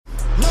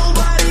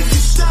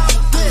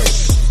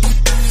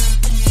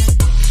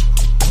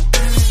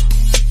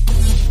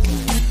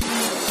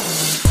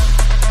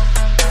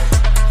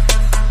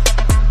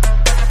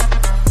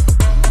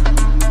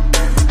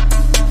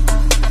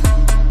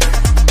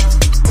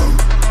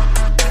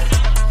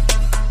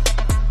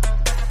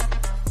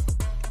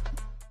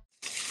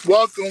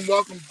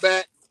Welcome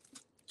back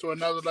to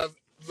another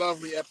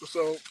lovely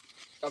episode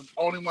of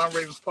Only One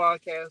Ravens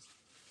podcast.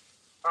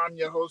 I'm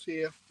your host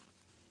here,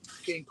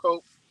 King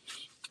Pope,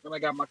 and I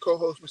got my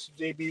co-host, Mr.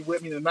 JB,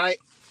 with me tonight.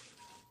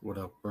 What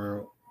up,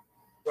 bro?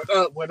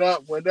 What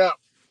up?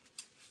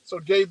 So,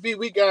 JB,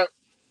 we got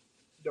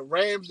the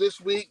Rams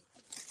this week,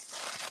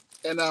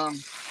 and I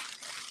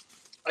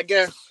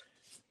guess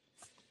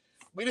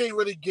we didn't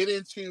really get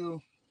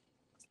into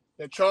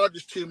the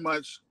Chargers too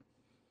much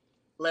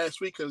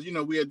last week because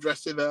we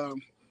addressed it.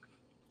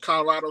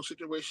 Colorado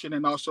situation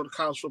and also the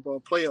college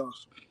football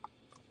playoffs.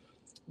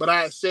 But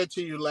I had said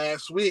to you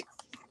last week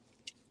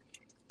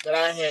that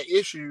I had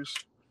issues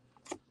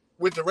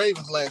with the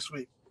Ravens last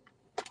week.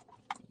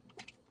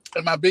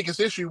 And my biggest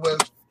issue was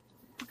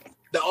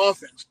the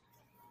offense.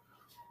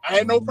 I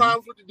had no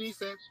problems with the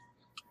defense.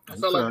 I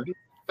felt like the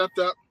defense stepped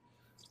up.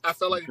 I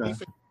felt like the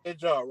defense did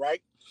their job,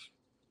 right?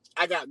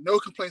 I got no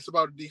complaints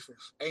about the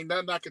defense. Ain't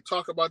nothing I could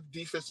talk about the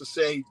defense to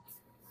say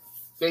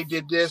they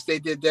did this, they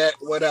did that,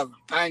 whatever.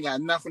 I ain't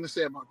got nothing to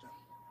say about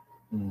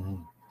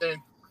that.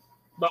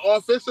 But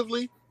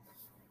offensively,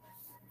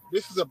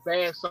 this is a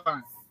bad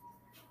sign.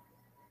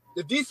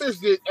 The defense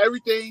did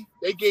everything.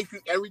 They gave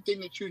you everything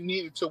that you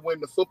needed to win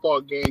the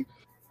football game,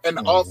 and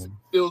the offense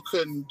still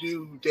couldn't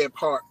do their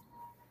part.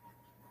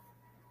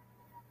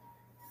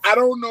 I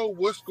don't know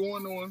what's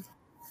going on.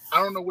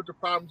 I don't know what the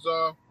problems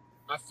are.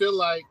 I feel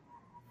like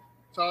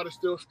Todd is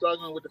still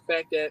struggling with the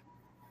fact that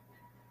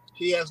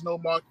he has no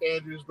Mark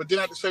Andrews, but then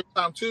at the same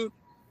time too,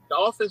 the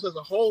offense as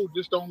a whole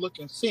just don't look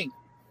in sync.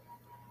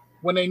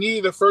 When they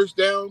needed a first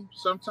down,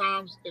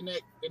 sometimes in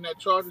that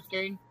Chargers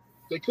game,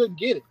 they couldn't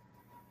get it.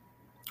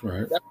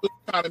 Right. That was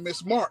kind of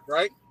Miss Mark,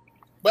 right?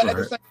 But at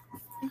the same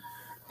time,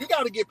 you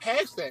got to get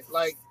past that.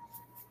 Like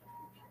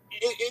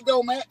it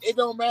don't matter. It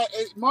don't matter.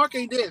 Mark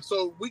ain't dead,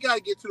 so we got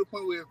to get to the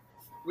point where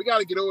we got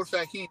to get over the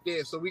fact he ain't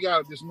dead. So we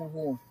got to just move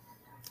on.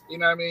 You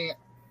know what I mean?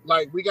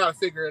 Like we got to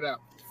figure it out.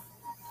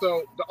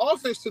 So the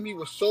offense to me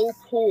was so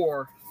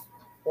poor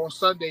on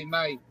Sunday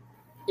night.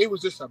 It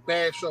was just a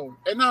bad show.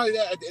 And not only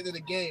that, at the end of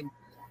the game,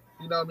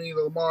 you know what I mean,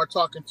 Lamar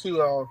talking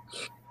to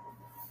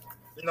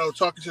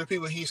the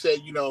people, he said,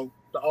 the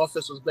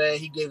offense was bad.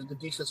 He gave the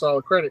defense all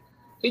the credit.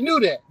 He knew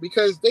that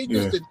because they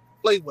just didn't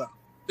play well.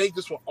 They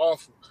just were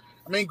awful.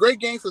 I mean, great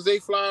game for Zay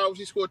Flowers.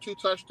 He scored 2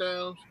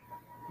 touchdowns.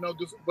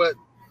 But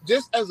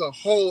just as a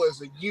whole,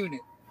 as a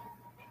unit,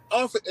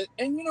 offense,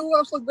 and you know who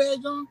else looked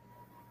bad, John?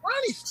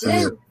 Ronnie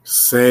Stanley.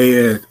 Say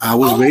it. I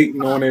was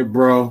waiting on it,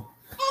 bro.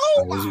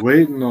 I was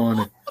waiting on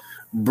it.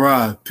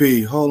 Bruh,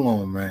 P, hold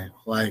on, man.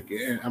 Like,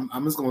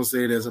 I'm just going to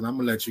say this, and I'm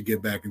going to let you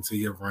get back into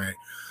your rant.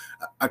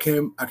 I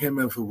can't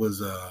remember if it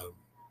was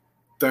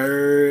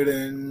third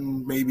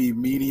and maybe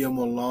medium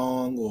or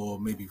long, or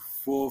maybe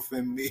fourth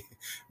and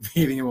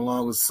medium or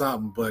long or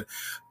something, but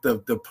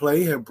the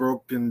play had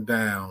broken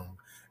down,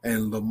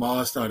 and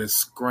Lamar started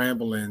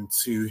scrambling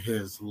to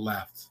his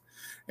left.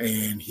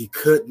 And he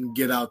couldn't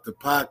get out the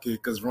pocket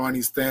because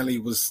Ronnie Stanley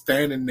was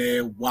standing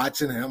there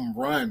watching him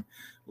run.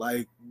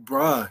 Like,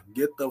 bruh,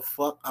 get the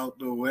fuck out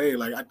the way.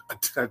 Like,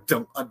 I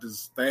don't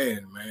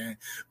understand, man.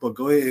 But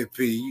go ahead,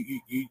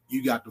 P.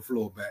 You got the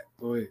floor back.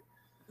 Go ahead.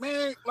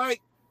 Man, like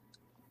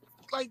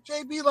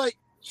JB, like,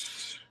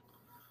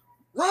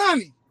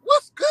 Ronnie,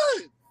 what's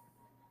good?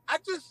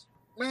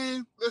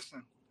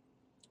 Listen.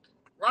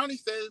 Ronnie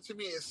Stanley to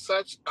me is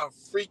such a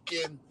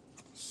freaking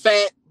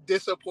fat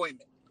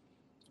disappointment.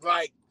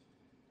 Like,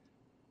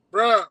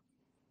 bruh,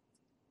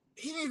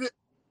 he need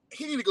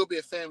to go be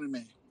a family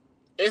man.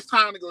 It's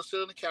time to go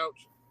sit on the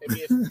couch and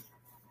be a family.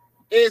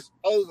 It's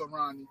over,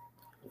 Ronnie.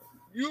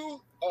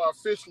 You are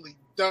officially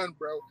done,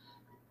 bro.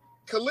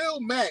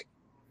 Khalil Mack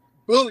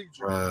bullied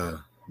you.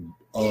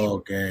 All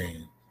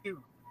game.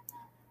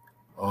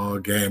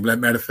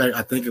 Matter of fact,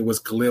 I think it was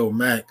Khalil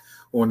Mack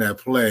on that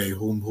play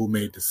who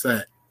made the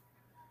sack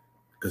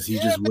because he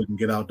just wouldn't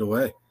get out the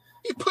way.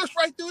 He pushed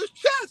right through his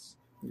chest.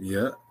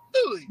 Yeah.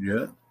 Really?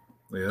 Yeah.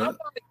 I'm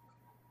like,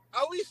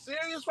 are we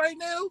serious right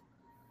now?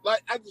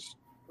 Like,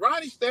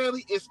 Ronnie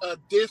Stanley is a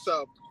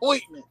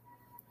disappointment.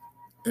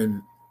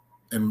 And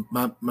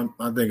my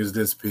thing is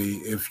this, P.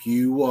 If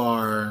you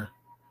are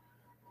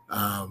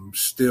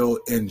still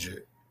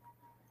injured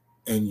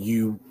and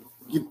you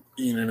know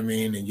what I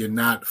mean, and you're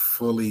not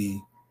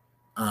fully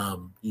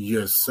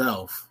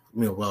yourself,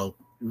 well,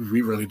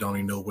 we really don't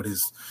even know what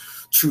his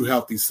true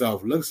healthy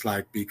self looks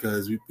like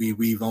because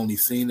we've only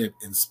seen it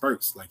in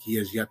spurts. Like he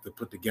has yet to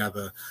put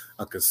together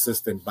a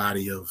consistent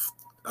body of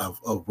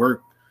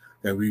work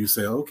that we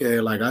say,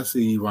 okay, like I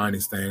see Ronnie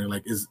Stanley,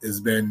 like it's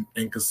been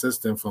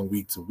inconsistent from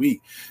week to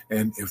week.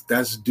 And if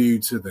that's due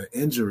to the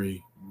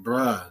injury,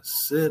 bruh,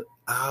 sit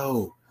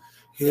out,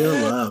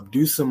 heal up,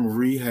 do some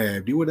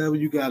rehab, do whatever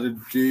you got to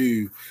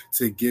do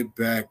to get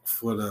back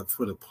for the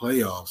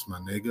playoffs, my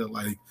nigga.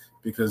 Like,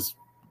 because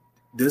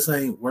this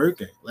ain't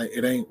working. Like,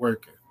 it ain't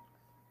working.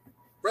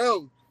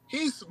 Bro,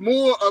 he's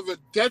more of a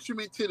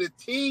detriment to the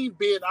team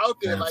being out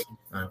there. Yes, like,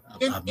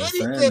 I've been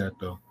saying that,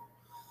 though.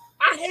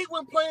 I hate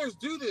when players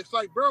do this.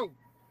 Like, bro,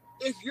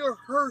 if you're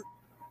hurt,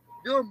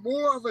 you're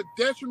more of a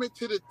detriment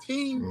to the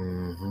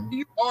team.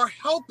 You are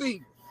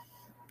helping.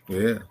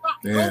 Yeah,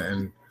 yeah,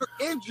 and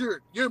you're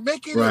injured. You're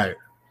making right,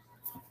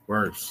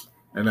 worse.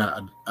 And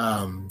I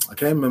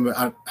can't remember.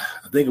 I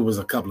think it was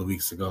a couple of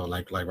weeks ago,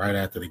 like right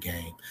after the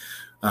game.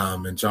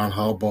 And John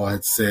Harbaugh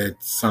had said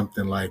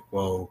something like,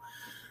 "Well,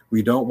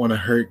 we don't want to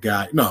hurt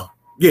guys. No,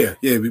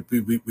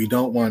 we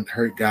don't want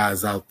hurt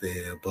guys out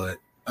there, but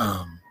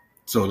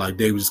so like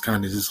they was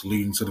kind of just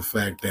leading to the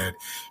fact that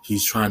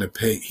he's trying to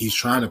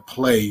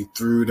play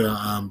through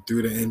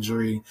the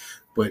injury,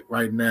 but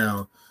right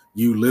now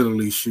you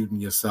literally shooting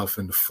yourself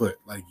in the foot.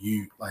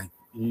 You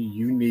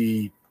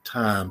need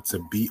time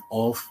to be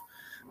off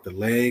the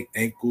leg,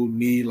 ankle,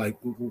 knee, like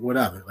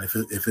whatever. Like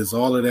if it's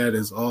all of that,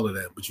 it's all of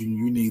that. But you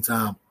need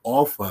time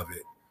off of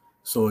it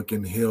so it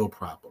can heal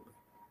properly.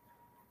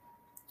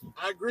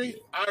 I agree,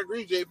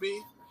 JB.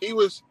 He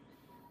was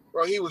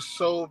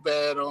so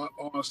bad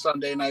on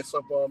Sunday Night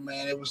Football,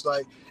 man. It was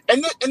like,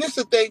 and it's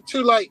the thing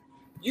too. Like,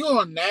 you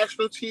on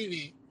national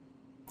TV,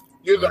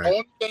 you're the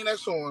only thing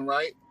that's on,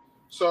 right?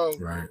 So,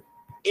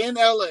 in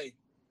LA,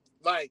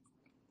 like,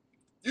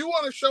 you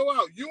want to show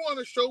out. You want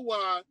to show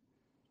why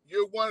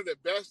you're one of the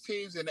best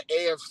teams in the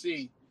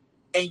AFC,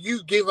 and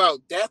you give out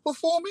that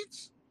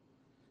performance.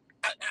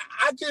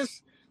 I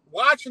just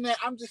watching that.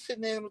 I'm just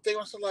sitting there and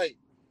thinking, I'm like,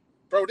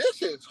 bro,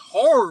 this is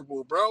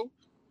horrible, bro.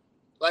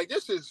 Like,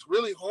 this is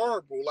really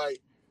horrible.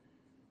 Like,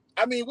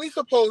 I mean,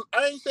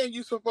 I ain't saying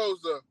you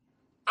supposed to.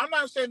 I'm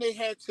not saying they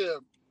had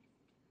to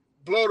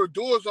blow the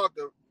doors off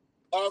the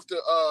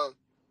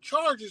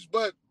charges,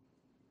 but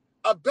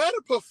a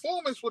better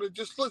performance would have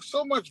just looked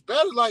so much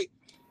better. Like,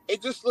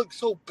 it just looked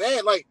so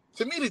bad. Like,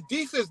 to me, the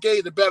defense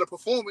gave the better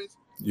performance.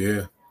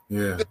 Yeah.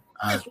 The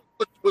defense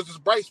was this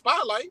bright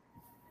spotlight.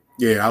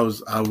 Yeah, I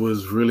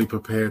was really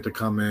prepared to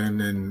come in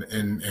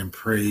and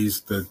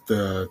praise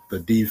the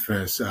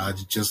defense,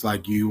 just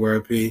like you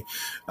were, P.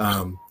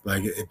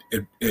 Like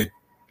it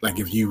like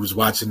if you was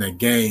watching that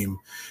game,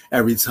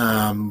 every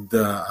time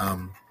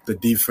the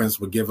defense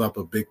would give up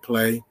a big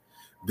play,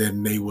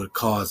 then they would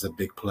cause a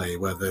big play,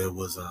 whether it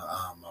was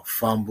a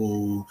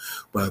fumble,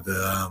 whether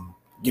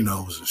it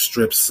was a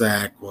strip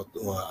sack or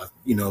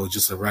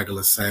just a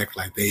regular sack.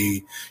 Like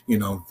they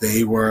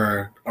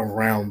were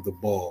around the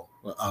ball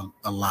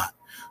a lot.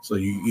 So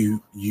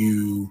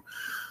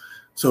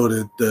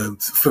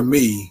for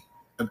me,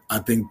 I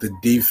think the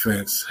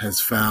defense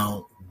has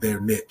found their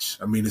niche.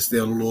 I mean, it's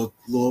still a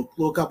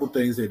little couple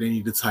things that they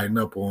need to tighten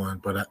up on,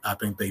 but I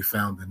think they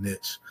found the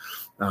niche.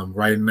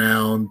 Right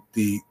now,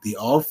 the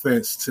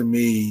offense to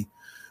me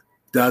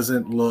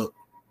doesn't look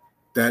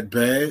that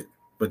bad,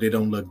 but they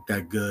don't look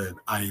that good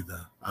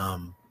either.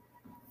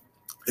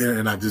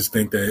 And I just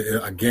think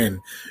that, again,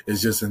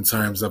 it's just in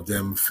terms of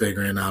them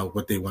figuring out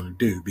what they want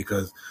to do,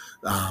 because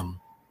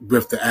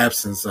with the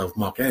absence of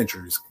Mark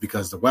Andrews,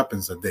 because the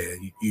weapons are there.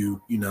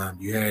 You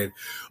had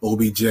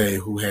OBJ,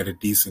 who had a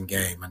decent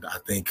game, and I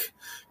think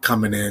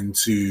coming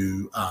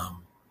into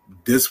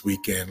this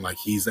weekend, like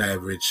he's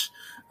averaged,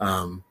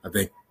 I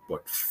think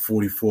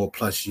 44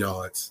 plus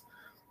yards.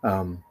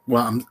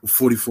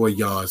 44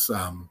 yards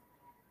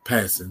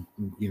passing.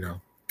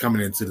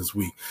 Coming into this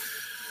week.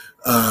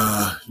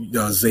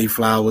 Zay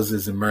Flowers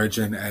is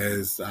emerging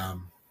as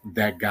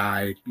that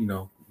guy,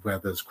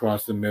 whether it's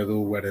across the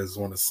middle, whether it's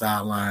on the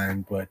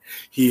sideline, but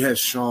he has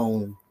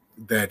shown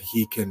that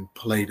he can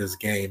play this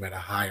game at a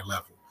high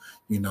level.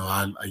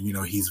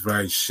 He's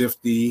very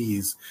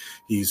shifty.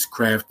 He's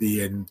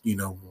crafty, and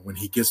when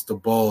he gets the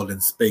ball in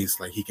space,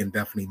 like he can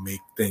definitely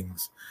make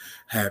things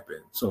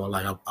happen. So,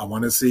 like I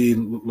want to see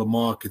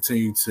Lamar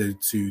continue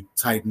to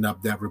tighten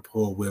up that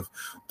rapport with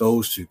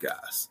those two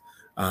guys.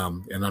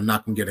 And I'm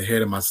not going to get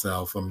ahead of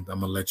myself. I'm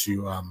going to let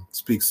you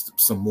speak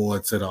some more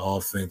to the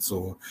offense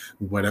or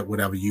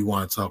whatever you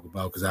want to talk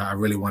about, because I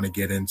really want to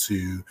get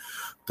into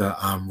the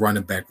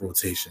running back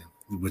rotation,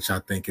 which I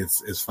think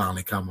is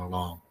finally coming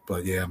along.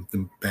 But yeah,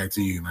 back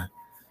to you, man.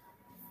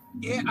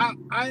 Yeah,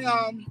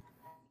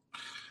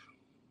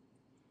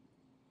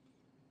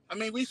 I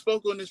mean, we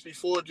spoke on this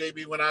before,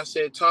 JB, when I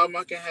said Todd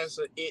Monken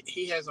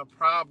has a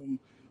problem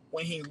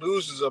when he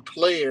loses a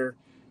player.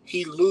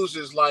 He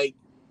loses like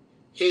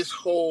his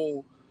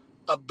whole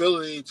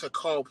ability to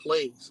call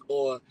plays,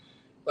 or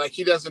like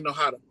he doesn't know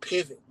how to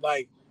pivot.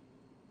 Like,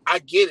 I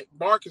get it.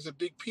 Mark is a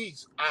big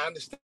piece. I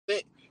understand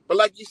it. But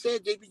like you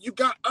said, JB, you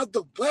got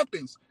other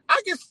weapons.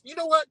 I guess, you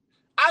know what?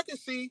 I can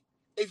see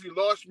if you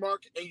lost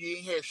Mark and you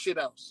ain't had shit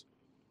else.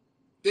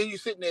 Then you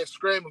sitting there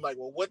scrambling like,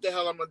 well, what the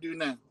hell I'm going to do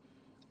now?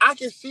 I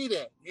can see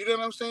that. You know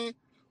what I'm saying?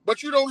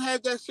 But you don't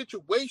have that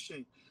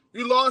situation.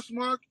 You lost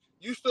Mark.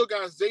 You still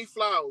got Zay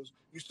Flowers.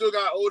 You still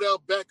got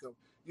Odell Beckham.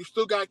 You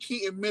still got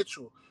Keaton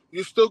Mitchell.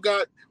 You still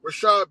got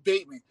Rashad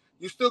Bateman.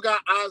 You still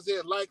got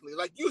Isaiah Likely.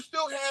 Like, you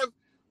still have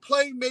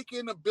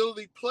playmaking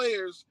ability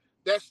players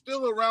that's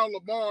still around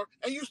Lamar,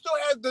 and you still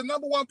have the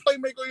number one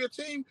playmaker on your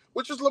team,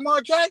 which is Lamar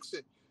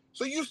Jackson.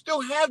 So you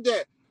still have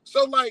that.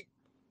 So, like,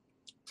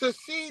 to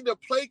see the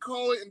play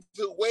calling and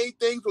the way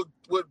things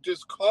were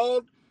just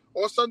called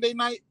on Sunday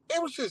night,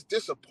 it was just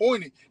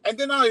disappointing. And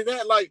then out of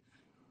that, like,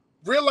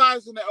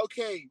 realizing that,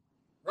 okay,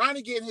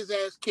 Ronnie getting his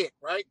ass kicked,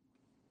 right?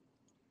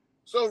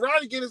 So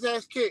Ronnie getting his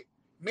ass kicked.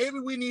 Maybe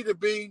we need to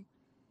bring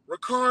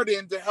Ricard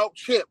in to help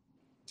Chip,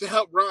 to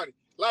help Ronnie.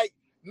 Like,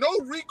 no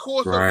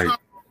recourse of time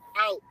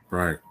out.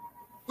 Right.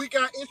 We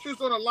got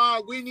issues on the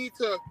line. We need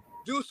to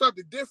do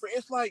something different.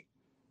 It's like,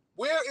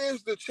 where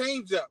is the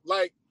change up?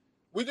 Like,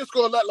 we just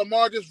gonna let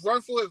Lamar just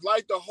run for his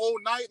life the whole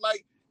night?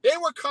 Like, they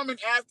were coming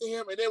after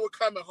him and they were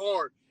coming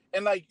hard.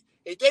 And like,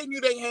 if they knew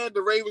they had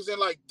the Ravens in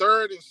like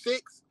 3rd and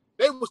 6th,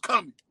 they was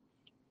coming.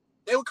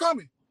 They were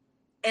coming.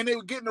 And they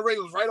were getting the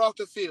Ravens right off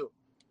the field.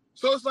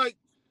 So it's like,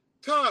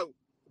 Todd,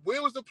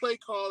 where was the play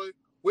calling?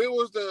 Where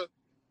was the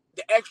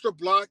extra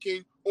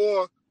blocking?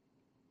 Or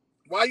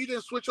why you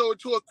didn't switch over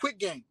to a quick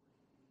game?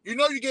 You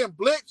know you're getting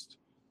blitzed.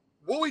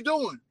 What are we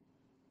doing?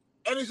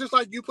 And it's just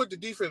like you put the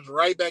defense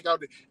right back out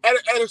there.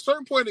 At a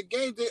certain point in the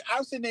game, I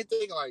was sitting there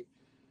thinking like,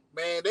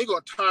 man, they're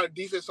going to tire the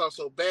defense off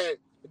so bad.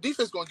 The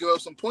defense going to give up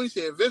some points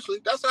here eventually.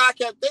 That's what I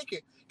kept thinking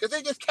because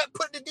they just kept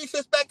putting the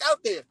defense back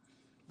out there.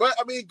 But,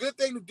 I mean, good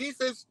thing the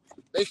defense,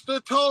 they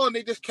stood tall and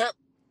they did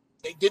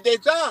their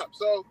job.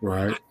 So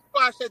right. That's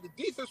why I said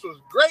the defense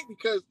was great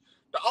because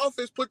the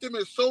offense put them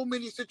in so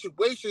many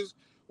situations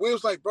where it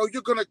was like, bro,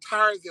 you're going to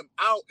tire them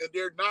out and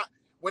they're not.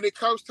 When it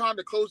comes time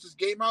to close this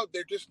game out,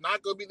 they're just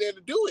not going to be there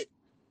to do it.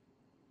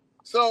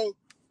 So,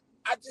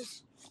 I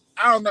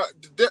don't know.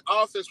 Their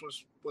offense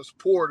was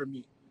poor to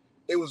me.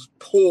 It was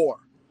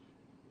poor.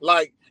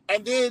 Like,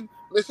 and then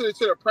listening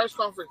to the press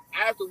conference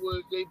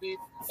afterwards, JB,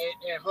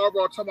 and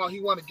Harbaugh talking about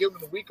he wanted to give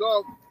them the week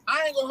off.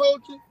 I ain't going to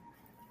hold you.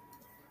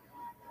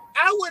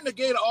 I wouldn't have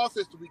gave the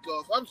offense the week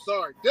off. I'm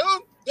sorry.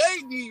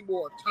 They need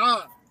more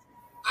time.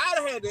 I'd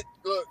have had to,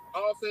 look,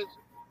 offense,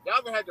 y'all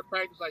gonna have to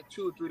practice like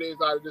 2 or 3 days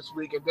out of this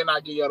week, and then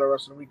I give y'all the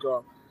rest of the week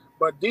off.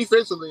 But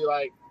defensively,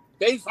 like,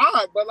 they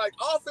fine. But like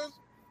offense,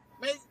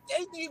 man,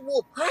 they need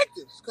more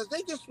practice because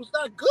they just was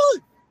not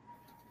good.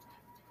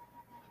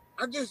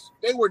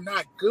 They were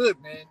not good,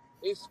 man.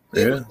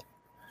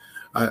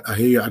 I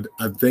hear you.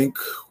 I think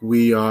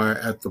we are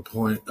at the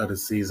point of the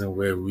season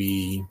where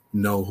we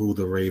know who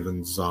the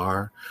Ravens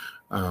are.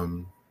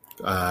 Time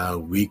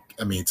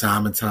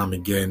and time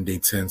again, they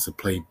tend to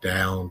play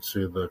down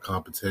to the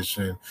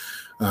competition.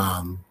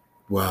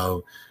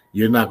 Well,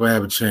 you're not going to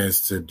have a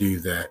chance to do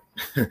that.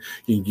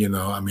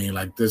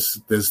 Like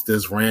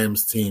this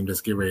Rams team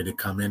that's getting ready to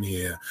come in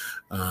here,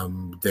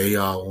 they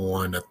are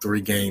on a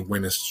 3-game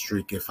winning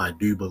streak, if I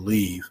do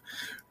believe.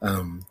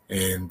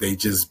 And they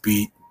just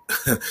beat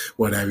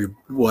what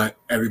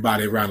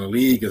everybody around the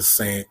league is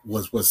saying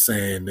was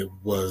saying it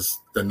was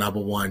the number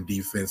one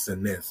defense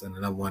in this and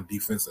the number one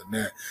defense in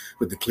that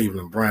with the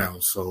Cleveland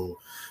Browns. So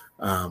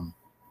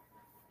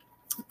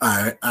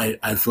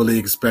I fully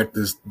expect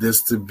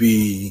this to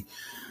be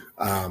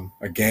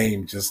a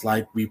game just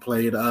like we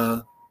played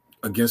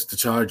against the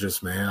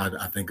Chargers, man.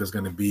 I think it's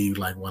going to be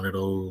like one of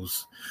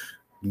those.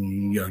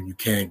 You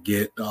can't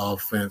get the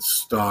offense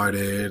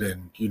started,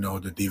 and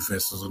the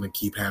defense is going to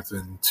keep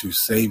having to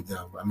save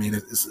them. I mean,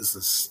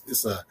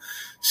 it's a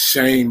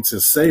shame to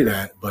say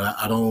that, but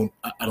I don't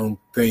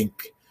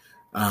think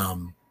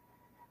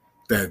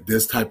that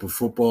this type of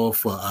football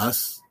for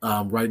us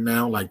right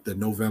now, like the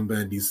November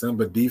and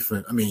December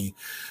defense.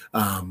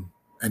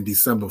 And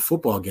December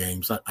football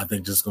games, I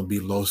think just going to be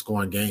a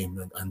low-scoring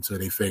game until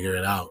they figure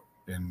it out.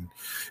 And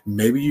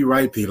maybe you're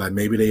right, Pete. Like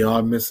maybe they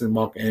are missing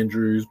Mark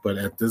Andrews, but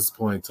at this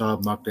point,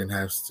 Todd Monken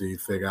has to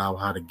figure out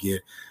how to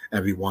get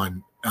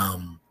everyone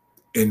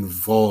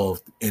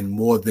involved in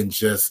more than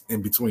just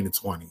in between the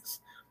 20s.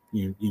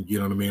 You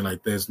know what I mean?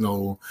 Like there's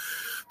no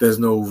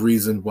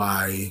reason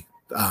why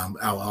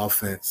our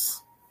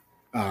offense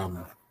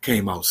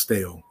came out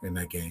stale in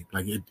that game.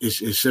 Like it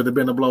should have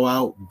been a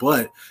blowout,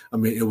 but I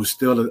mean it was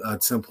still a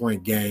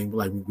 10-point game.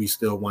 Like we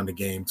still won the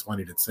game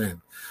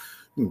 20-10.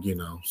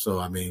 So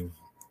I mean,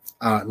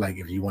 like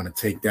if you want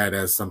to take that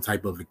as some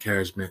type of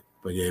encouragement,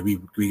 but yeah, we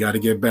got to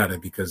get better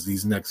because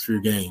these next few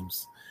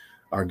games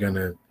are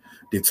gonna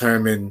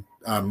determine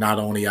not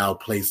only our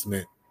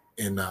placement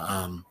in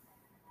the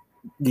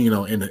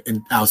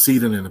in our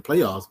seeding in the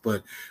playoffs,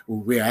 but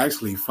we're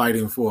actually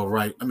fighting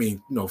for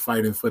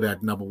fighting for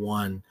that number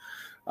one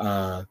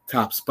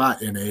top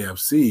spot in the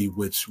AFC,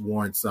 which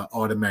warrants an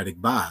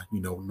automatic bye.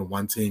 The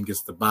one team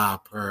gets the bye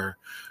per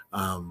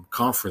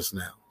conference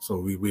now. So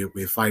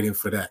we're fighting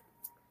for that.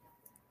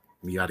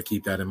 We got to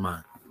keep that in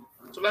mind.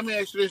 So let me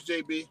ask you this,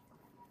 JB.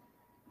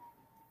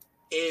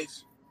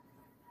 If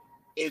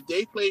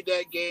they played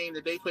that game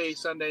that they played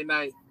Sunday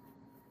night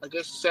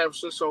against the San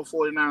Francisco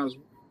 49ers,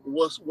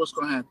 what's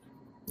going to happen?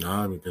 No,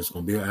 I mean, it's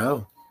going to be an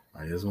L.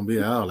 It's going to be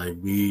an L.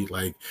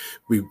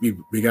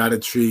 We got to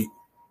treat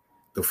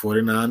the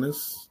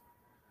 49ers,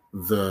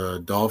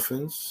 the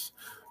Dolphins,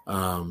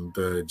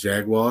 the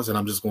Jaguars, and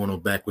I'm just going on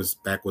backwards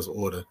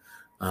order.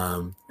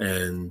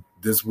 And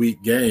this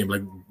week game,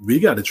 like we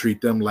got to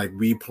treat them like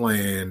we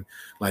playing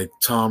like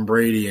Tom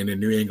Brady and the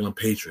New England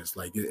Patriots.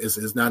 Like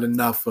it's not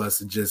enough for us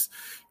to just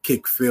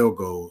kick field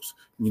goals.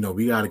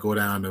 We got to go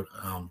down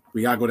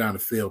the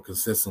field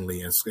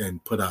consistently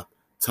and put up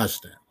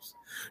touchdowns.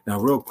 Now,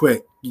 real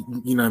quick,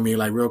 you know what I mean,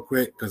 like real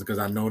quick, because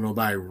I know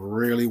nobody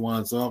really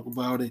wants to talk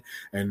about it,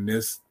 and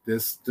this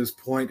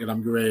point that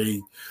I'm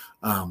ready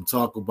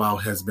talk about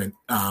has been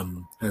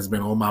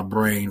on my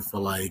brain for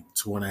like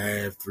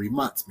 2.5, 3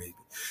 months maybe,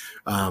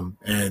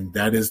 and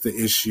that is the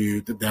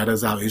issue. That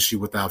is our issue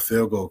with our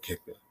field goal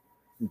kicker.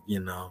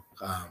 You know,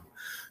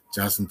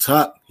 Justin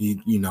Tuck,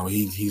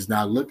 he's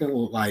not looking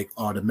like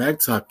Automatic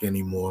Tuck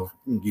anymore.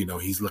 You know,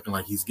 he's looking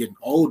like he's getting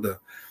older,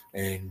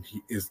 and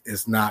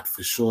it's not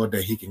for sure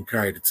that he can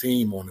carry the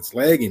team on his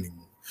leg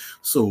anymore.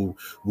 So,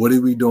 what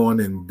are we doing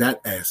in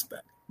that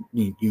aspect?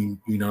 You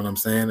know what I'm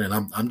saying? And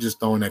I'm just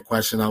throwing that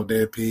question out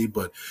there, P.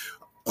 But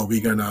are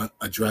we gonna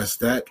address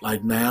that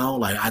like now?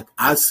 Like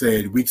I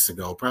said weeks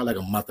ago, probably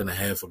like a month and a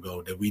half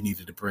ago, that we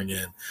needed to bring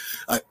in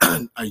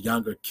a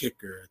younger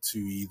kicker to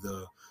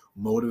either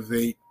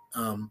motivate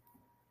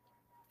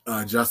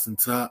Justin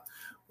Tuck,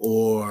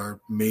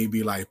 or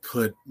maybe like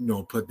put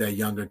that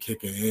younger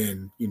kicker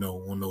in,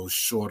 on those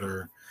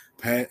shorter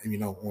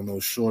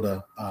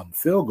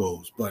field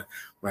goals. But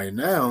right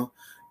now,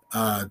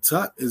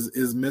 Tuck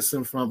is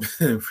missing from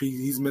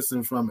he's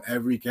missing from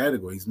every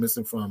category. He's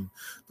missing from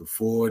the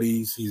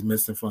 40s, he's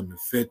missing from the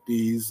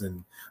 50s,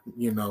 and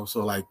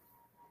so like,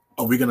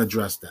 are we gonna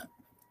address that?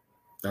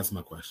 That's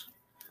my question.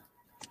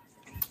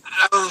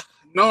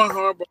 Knowing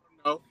Harbaugh,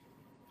 no.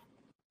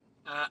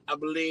 I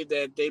believe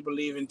that they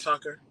believe in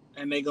Tucker,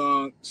 and they're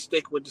going to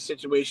stick with the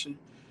situation.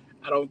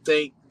 I don't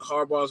think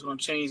Harbaugh's going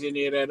to change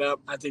any of that up.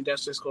 I think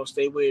that's just going to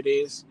stay where it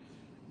is.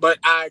 But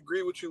I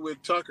agree with you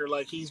with Tucker.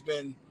 Like, he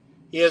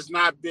has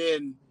not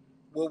been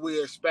what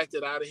we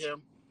expected out of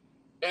him.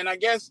 And I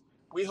guess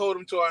we hold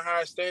him to a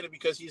higher standard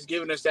because he's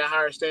given us that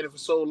higher standard for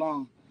so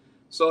long.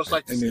 So it's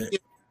like to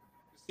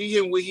see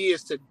him where he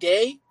is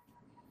today,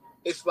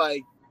 it's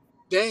like,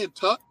 damn,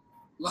 Tuck,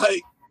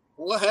 like,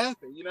 what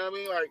happened? You know what I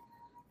mean? Like,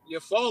 your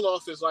fall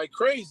off is like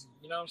crazy.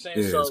 You know what I'm saying?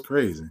 Yeah, so it's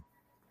crazy.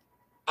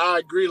 I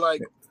agree.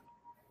 Like,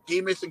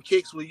 he missing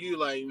kicks with you,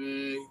 like,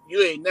 man,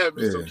 you ain't never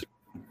missed some kicks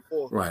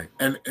before. Right.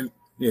 And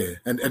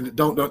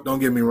don't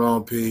get me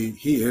wrong, P.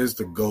 He is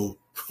the GOAT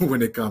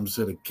when it comes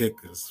to the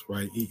kickers,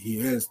 right? He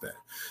is that.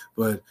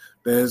 But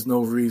there's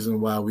no reason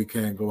why we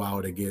can't go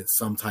out and get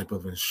some type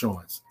of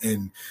insurance.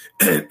 And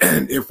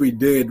if we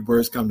did,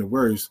 worst come to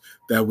worst,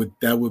 that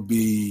would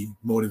be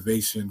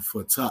motivation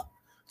for Tuck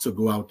to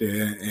go out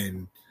there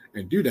and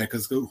do that,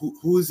 because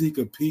who is he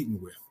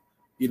competing with?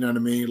 You know what I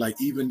mean? Like,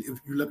 even if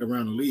you look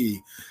around the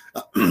league,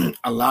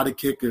 a lot of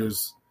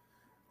kickers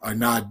are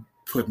not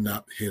putting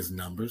up his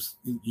numbers.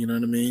 You know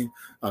what I mean?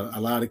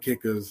 A lot of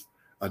kickers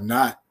are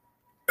not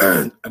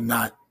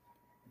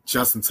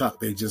Justin Tuck.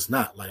 They just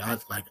not.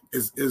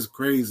 It's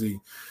crazy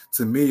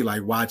to me,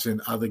 like, watching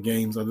other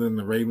games other than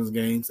the Ravens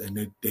games,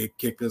 and their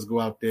kickers go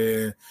out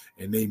there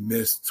and they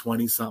miss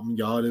 20-something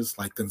yarders,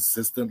 like,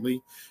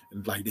 consistently,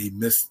 and like they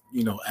miss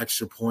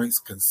extra points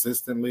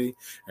consistently.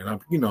 And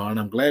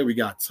I'm glad we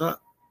got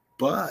Tuck,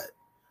 but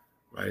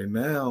right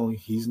now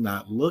he's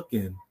not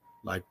looking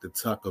like the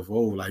Tuck of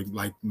old.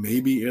 Like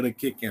maybe it'll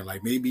kick in.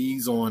 Like, maybe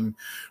he's on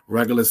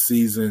regular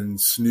season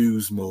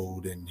snooze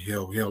mode and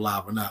he'll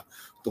liven up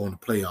during the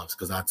playoffs.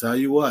 Because I tell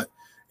you what,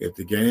 if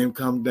the game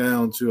comes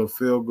down to a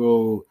field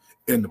goal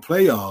in the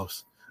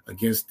playoffs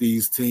against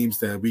these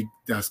teams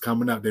that's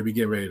coming up that we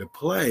get ready to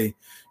play,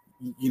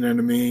 you know what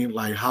I mean?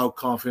 Like, how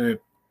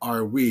confident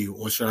are we,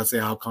 or should I say,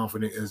 how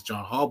confident is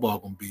John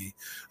Harbaugh going to be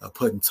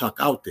putting Tuck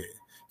out there?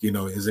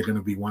 Is it going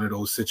to be one of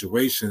those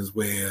situations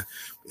where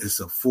it's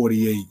a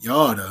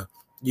 48-yarder,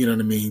 you know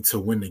what I mean, to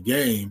win the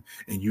game,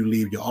 and you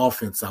leave your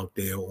offense out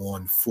there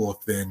on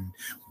 4th and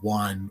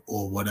 1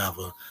 or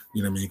whatever,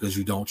 you know what I mean, because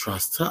you don't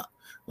trust Tuck?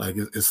 Like,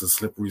 it's a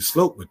slippery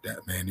slope with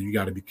that, man, and you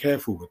got to be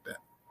careful with that.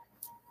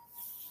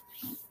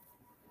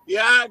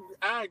 Yeah,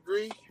 I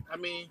agree. I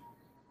mean,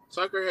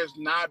 Tucker has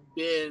not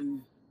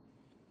been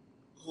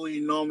who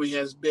he normally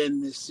has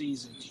been this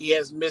season. He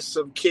has missed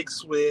some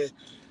kicks where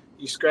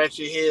you scratch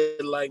your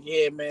head like,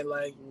 yeah, man,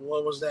 like,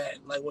 what was that?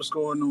 Like, what's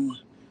going on?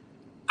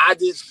 I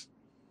just,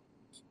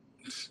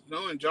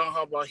 knowing John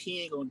Harbaugh,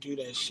 he ain't going to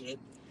do that shit.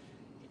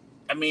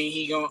 I mean,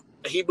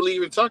 he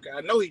believe in Tucker.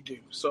 I know he do.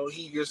 So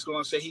he just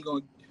going to say he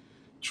going to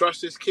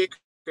trust his kicker.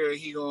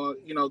 He going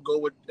to, go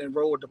with and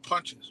roll with the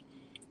punches.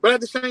 But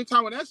at the same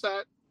time, on that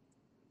side,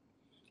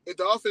 if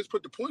the offense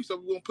put the points up,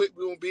 we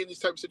won't be in these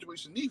type of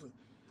situations either.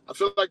 I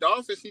feel like the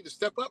offense need to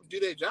step up and do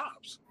their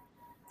jobs.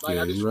 Like,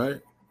 yeah, you're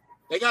right.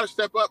 They got to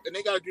step up and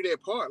they got to do their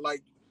part.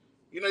 Like,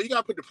 you got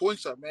to put the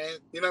points up, man.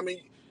 You know what I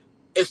mean?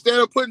 Instead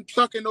of putting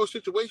Tuck in those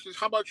situations,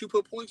 how about you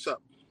put points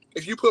up?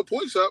 If you put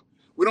points up,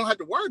 we don't have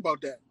to worry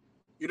about that.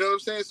 You know what I'm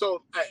saying?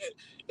 So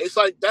it's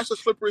like, that's a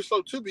slippery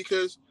slope too,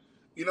 because,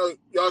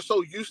 y'all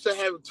so used to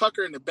having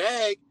Tucker in the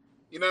bag,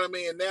 you know what I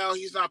mean? And now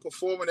he's not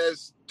performing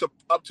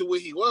up to where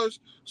he was.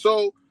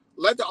 So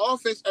let the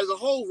offense as a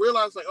whole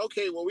realize, like,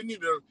 okay, well, we need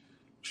to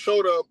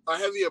shoulder a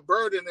heavier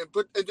burden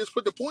and just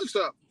put the points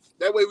up.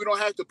 That way we don't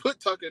have to put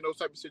Tucker in those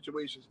type of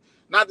situations.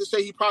 Not to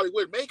say he probably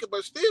wouldn't make it,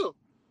 but still,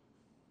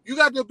 you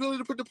got the ability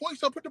to put the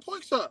points up, put the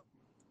points up.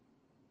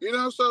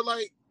 So,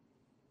 like,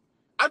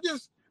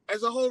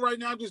 as a whole right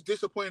now, I'm just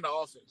disappointed in the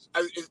offense.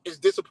 It's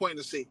disappointing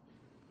to see.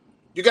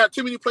 You got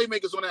too many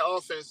playmakers on that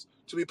offense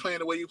to be playing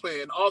the way you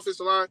play. And the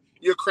offensive line,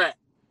 you're crap.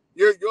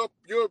 You're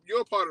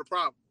part of the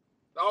problem.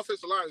 The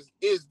offensive line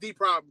is the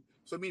problem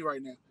for me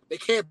right now. They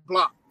can't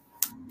block.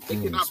 They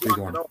cannot block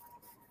at all.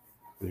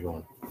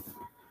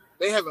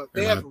 They have a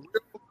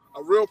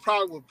real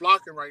problem with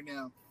blocking right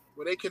now,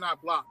 where they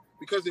cannot block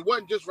because it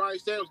wasn't just Ronnie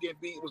Stanley getting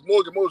beat; it was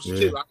Morgan Moses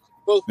too.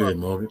 Both of them.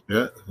 Morgan.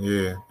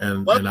 Yeah.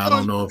 And I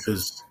don't know if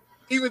it's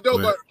even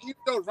though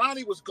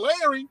Ronnie was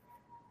glaring,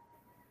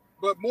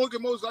 but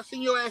Morgan Moses, I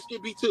seen your ass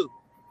get beat too.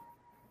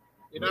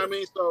 You know what I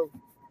mean? So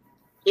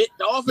the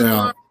offensive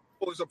line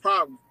is a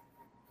problem.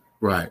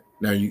 Right.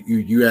 Now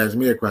you asked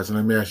me a question.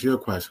 Let me ask you a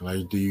question.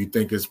 Like, do you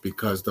think it's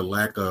because the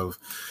lack of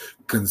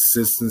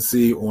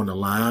consistency on the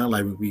line?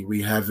 Like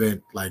we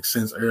haven't, like,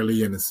 since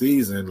early in the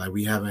season, like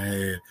we haven't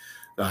had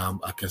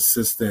a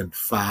consistent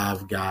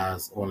 5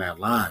 guys on that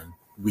line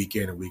week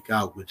in and week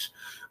out, which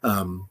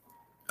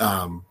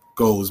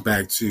goes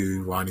back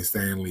to Ronnie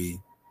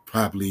Stanley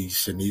probably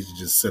should need to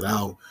just sit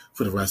out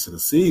for the rest of the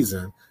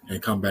season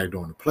and come back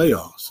during the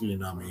playoffs. You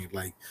know what I mean?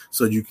 Like,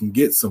 so you can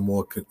get some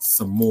more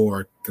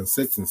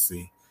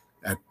consistency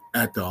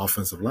at the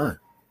offensive line.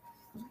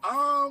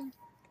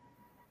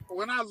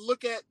 When I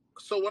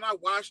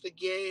watched the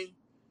game,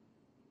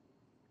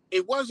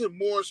 it wasn't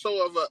more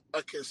so of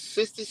a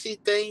consistency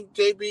thing,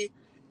 JB.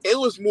 It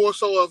was more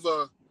so of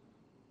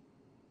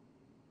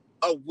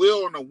a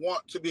will and a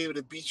want to be able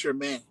to beat your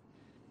man.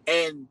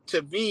 And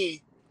to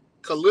me,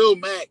 Khalil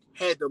Mack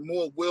had the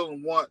more will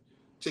and want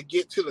to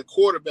get to the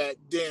quarterback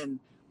than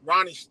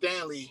Ronnie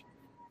Stanley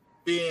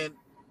being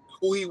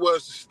who he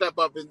was to step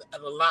up and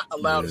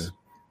allow us.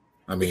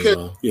 I mean,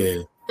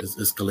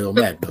 it's Khalil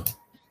Mack, though.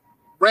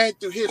 Ran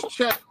through his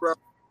chest, bro.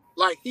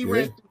 Like, he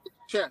ran through his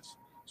chest.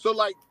 So,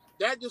 like,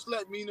 that just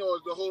let me know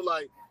as the whole,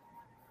 like,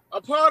 a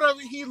part of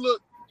it,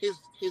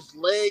 his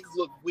legs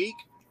look weak,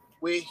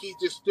 where he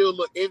just still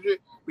looked injured.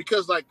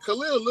 Because, like,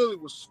 Khalil literally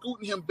was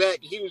scooting him back,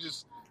 and he was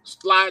just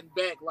sliding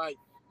back. Like,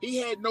 he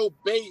had no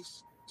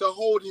base to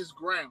hold his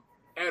ground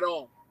at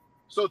all.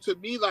 So to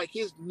me, like,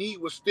 his knee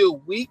was still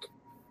weak,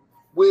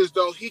 whereas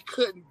though he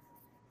couldn't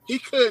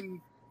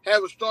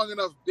have a strong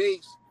enough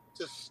base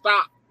to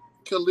stop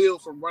Khalil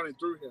from running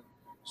through him.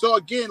 So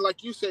again,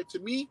 like you said, to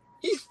me,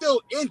 he's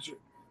still injured.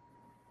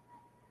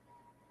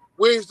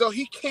 Whereas though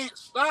he can't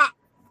stop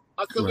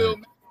a Khalil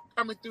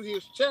coming through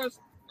his chest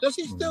because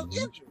he's still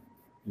injured.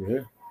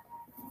 Yeah.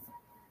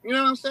 You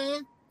know what I'm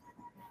saying?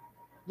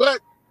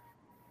 But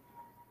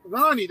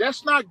Ronnie,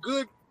 that's not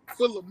good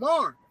for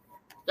Lamar.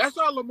 That's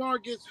how Lamar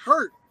gets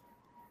hurt.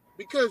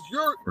 Because you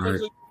know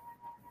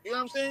what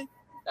I'm saying?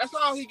 That's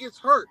how he gets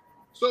hurt.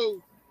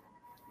 So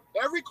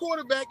every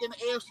quarterback in the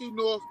AFC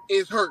North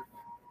is hurt.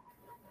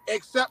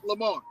 Except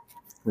Lamar.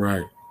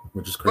 Right.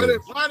 Which is crazy. But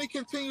if Ronnie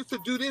continues to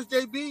do this,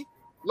 JB,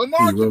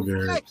 Lamar can be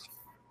next.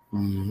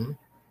 Mm-hmm.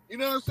 You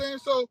know what I'm saying?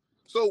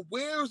 So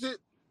where is it,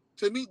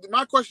 to me,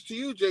 my question to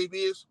you, JB,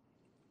 is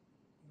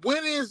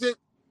when is it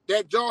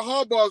that John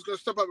Harbaugh is going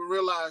to step up and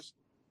realize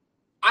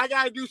I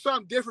got to do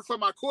something different for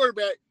my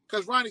quarterback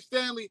because Ronnie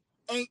Stanley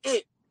ain't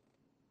it?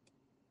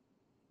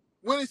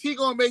 When is he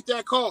going to make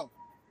that call?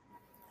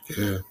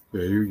 Yeah,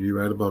 you're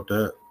right about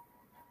that.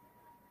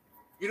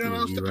 You know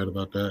what I'm saying? You're right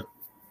about that.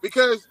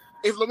 Because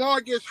if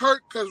Lamar gets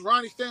hurt because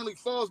Ronnie Stanley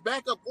falls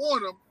back up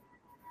on him,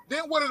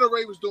 then what are the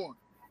Ravens doing?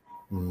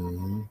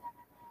 Mm-hmm.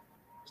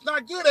 It's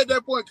not good at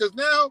that point because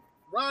now,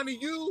 Ronnie,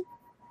 you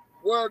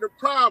were the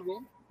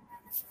problem.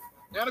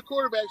 Now the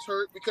quarterback's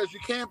hurt because you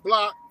can't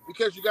block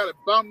because you got a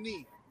bum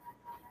knee.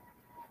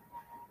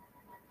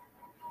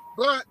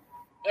 But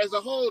as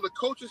a whole, the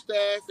coaching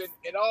staff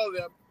and all of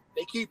them,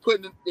 they keep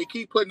putting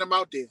them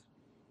out there.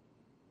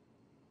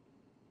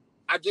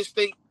 I just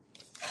think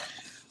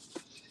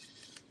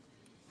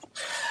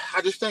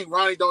think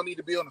Ronnie don't need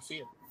to be on the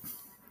field.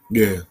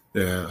 Yeah.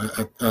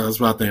 That's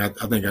what I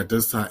think. I think at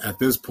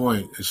this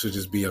point, it should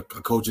just be a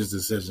coach's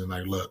decision.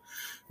 Like, look,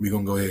 we're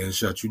gonna go ahead and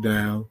shut you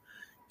down,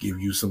 give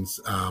you some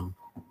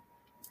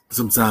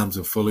time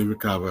to fully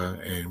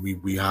recover, and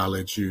we holler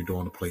at you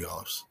during the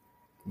playoffs.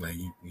 Like,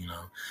 you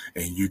know,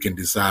 and you can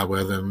decide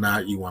whether or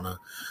not you want to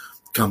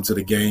come to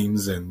the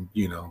games and,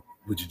 you know,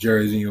 with your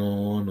jersey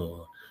on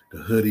or the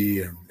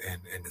hoodie and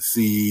the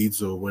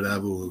seeds or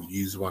whatever, or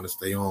you just want to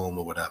stay home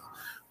or whatever.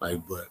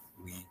 Like, but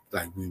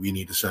we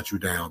need to shut you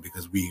down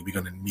because we're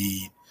gonna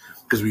need,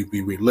 because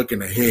we're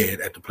looking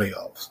ahead at the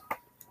playoffs.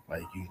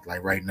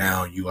 Like right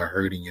now you are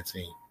hurting your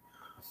team,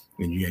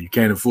 and you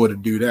can't afford to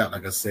do that.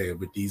 Like I said,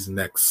 with these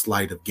next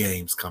slate of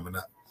games coming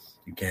up,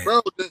 you can't.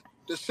 Bro,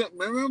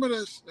 remember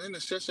this in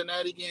the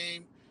Cincinnati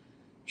game?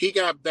 He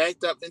got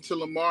backed up into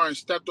Lamar and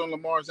stepped on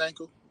Lamar's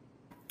ankle.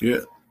 Yeah.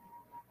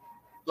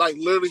 Like,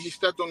 literally, he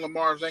stepped on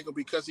Lamar's ankle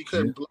because he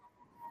couldn't block.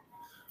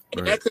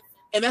 Right.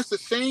 And that's the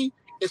same.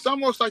 It's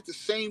almost like the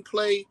same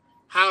play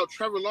how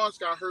Trevor Lawrence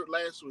got hurt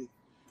last week.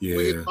 Yeah.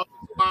 Where his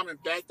mom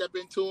and backed up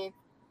into him.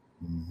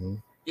 Mm-hmm.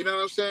 You know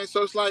what I'm saying?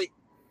 So it's like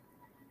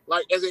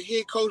as a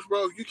head coach,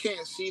 bro, if you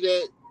can't see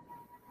that,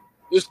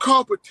 It's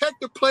called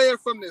protect the player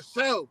from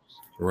themselves.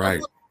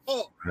 Right.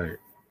 Right.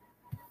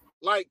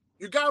 Like,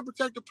 you gotta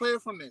protect the player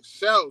from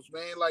themselves,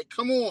 man. Like,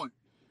 come on.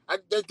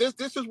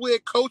 This is where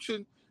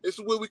coaching. This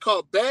is what we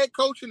call bad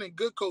coaching and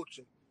good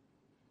coaching.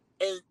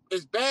 And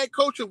it's bad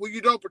coaching when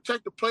you don't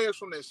protect the players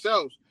from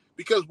themselves,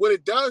 because what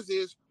it does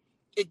is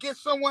it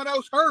gets someone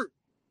else hurt.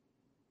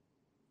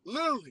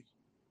 Literally,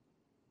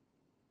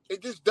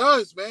 it just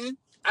does, man.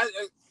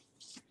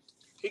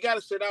 He got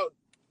to sit out.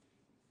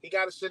 He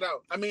got to sit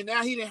out. I mean,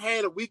 now he done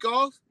had a week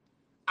off.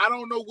 I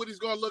don't know what he's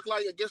going to look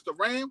like against the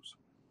Rams,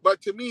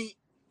 but to me,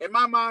 in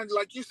my mind,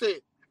 like you said,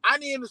 I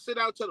need him to sit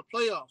out to the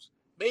playoffs.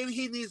 Maybe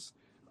he needs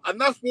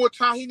enough more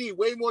time. He needs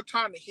way more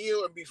time to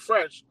heal and be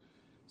fresh.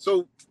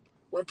 So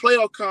when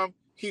playoff come,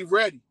 he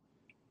ready.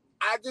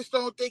 I just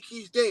don't think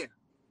he's there.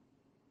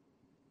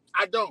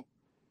 I don't.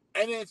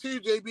 And then too,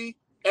 JB,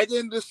 at the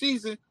end of the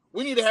season,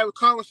 we need to have a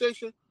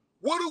conversation.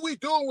 What are we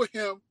doing with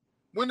him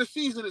when the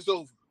season is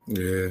over?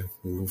 Yeah,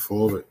 moving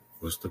forward.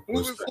 What's the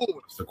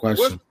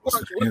question? What's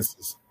the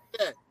answers?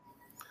 Yeah.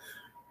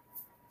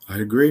 I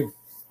agree,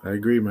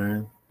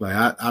 man.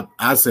 Like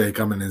I said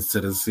coming into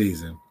the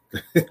season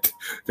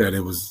that it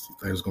was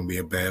going to be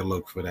a bad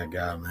look for that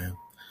guy, man.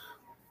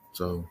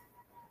 So,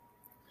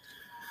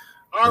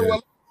 all right,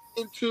 well,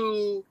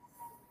 into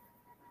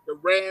the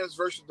Rams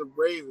versus the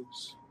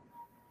Ravens.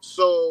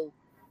 So,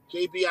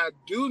 JB, I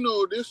do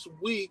know this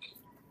week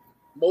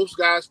most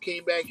guys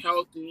came back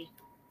healthy,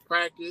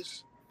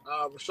 practice.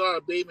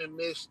 Rashad Bateman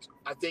missed,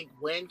 I think,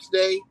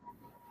 Wednesday,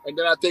 and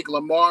then I think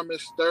Lamar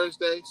missed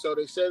Thursday. So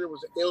they said it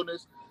was an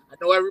illness. I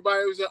know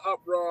everybody was in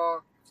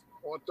uproar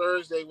on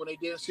Thursday when they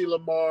didn't see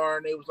Lamar,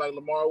 and they was like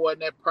Lamar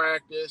wasn't at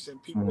practice,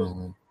 and people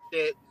was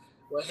shit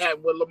what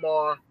happened with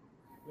Lamar.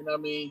 You know what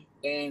I mean?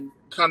 And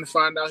come to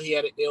find out he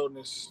had an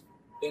illness,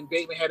 and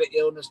Bateman had an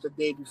illness the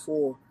day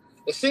before.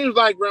 It seems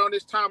like around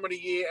this time of the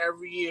year,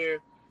 every year,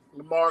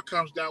 Lamar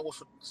comes down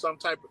with some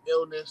type of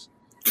illness.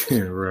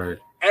 Yeah, right.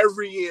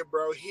 Every year,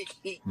 bro, he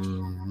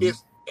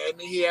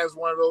has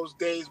one of those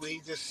days where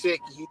he's just sick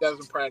and he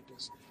doesn't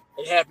practice.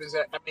 It happens.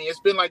 It's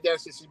been like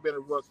that since he's been a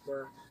rook,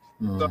 bro.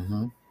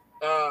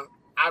 So,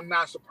 I'm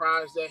not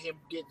surprised at him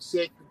getting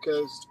sick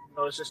because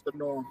it's just the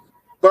norm.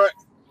 But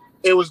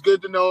it was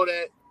good to know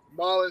that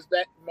Marlon's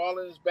back.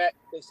 Marlon is back.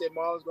 They said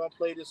Marlon's gonna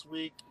play this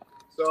week,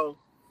 so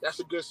that's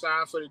a good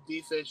sign for the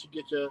defense. You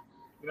get your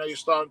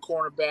starting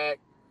cornerback.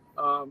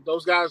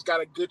 Those guys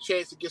got a good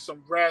chance to get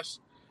some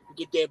rest, to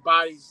get their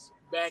bodies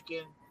back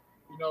in,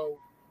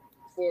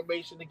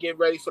 formation to get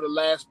ready for the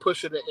last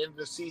push of the end of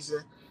the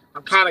season.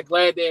 I'm kind of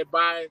glad that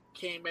bye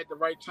came at the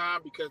right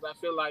time because I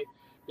feel like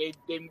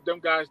them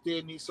guys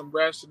did need some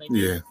rest and they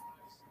needed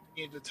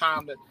the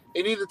time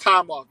they needed the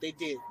time off. They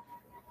did.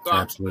 So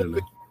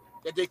absolutely.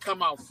 That they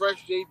come out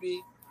fresh,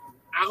 JB.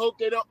 I hope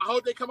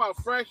they come out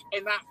fresh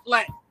and not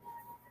flat.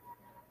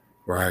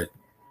 Right.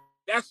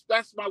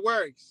 That's my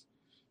worries.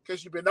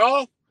 Because you've been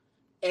off,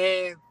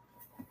 and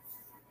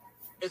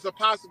it's a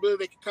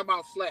possibility they can come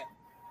out flat.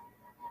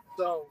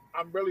 So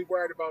I'm really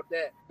worried about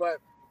that. But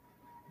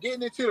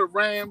getting into the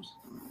Rams,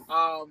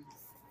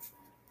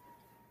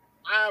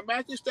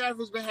 Matthew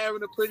Stafford's been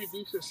having a pretty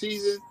decent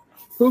season.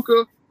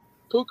 Puka's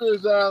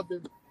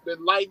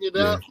been lighting it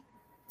up.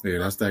 Yeah,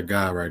 that's that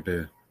guy right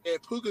there. Yeah,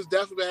 Puka's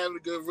definitely been having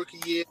a good rookie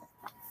year.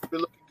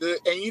 Been looking good.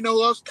 And you know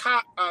what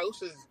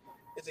else?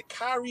 Is it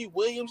Kyrie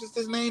Williams? Is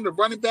his name? The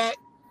running back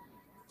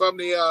from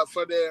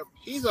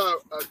he's a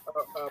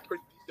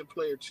pretty decent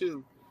player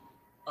too.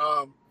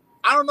 I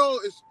don't know.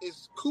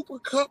 Is Cooper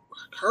Kupp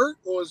hurt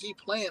or is he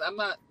playing? I'm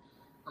not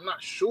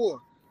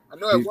sure. I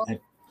know at one point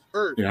he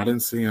hurt. Yeah, I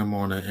didn't see him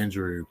on the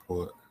injury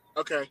report.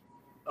 Okay.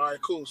 All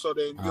right, cool. So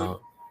then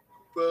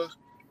Cooper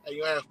and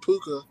you have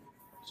Puka.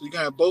 So you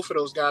can have both of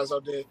those guys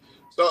out there.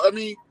 So to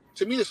me,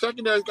 the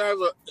secondary guys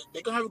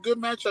they're gonna have a good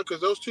matchup because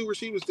those two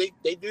receivers they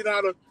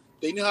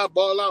know how to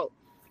ball out.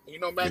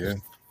 And Matt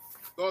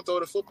gonna throw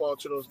the football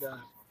to those guys.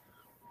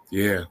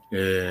 Yeah.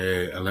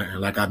 And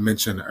like I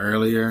mentioned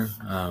earlier,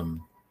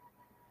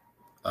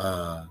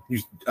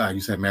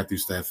 you said Matthew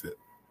Stafford,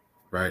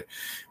 right?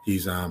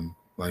 He's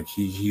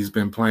he's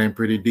been playing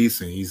pretty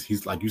decent.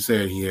 He's like you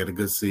said, he had a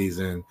good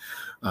season.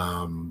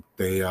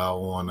 They are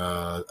on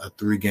a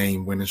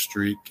 3-game winning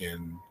streak,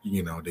 and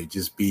they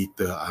just beat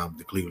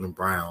the Cleveland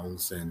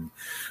Browns, and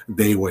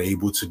they were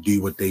able to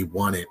do what they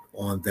wanted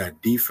on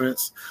that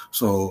defense.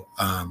 So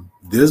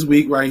this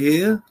week right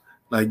here,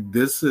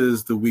 this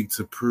is the week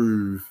to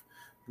prove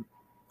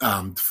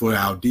for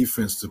our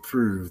defense to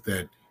prove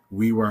that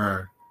we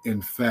were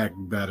in fact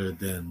better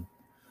than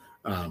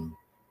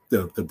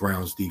the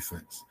Browns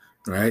defense.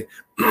 Right.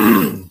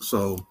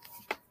 So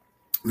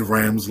the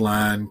Rams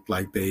line,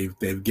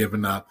 they've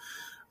given up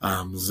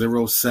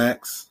 0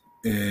 sacks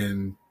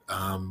in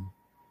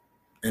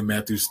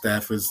Matthew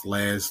Stafford's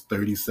last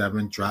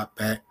 37 drop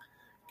back,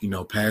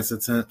 pass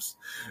attempts.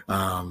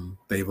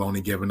 They've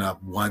only given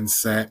up 1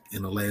 sack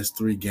in the last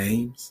 3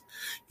 games.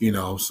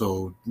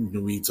 So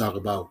when we talk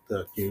about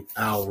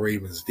our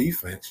Ravens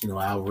defense,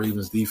 our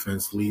Ravens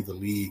defense lead the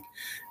league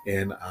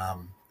in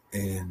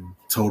in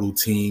total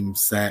team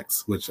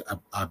sacks, which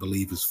I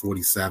believe is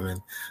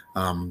 47,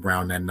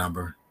 around that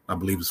number. I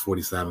believe it's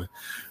 47.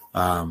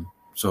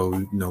 So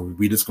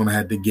we just gonna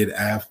have to get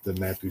after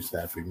Matthew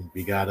Stafford.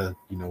 We gotta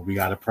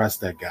press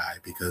that guy,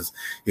 because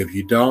if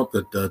you don't,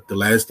 the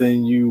last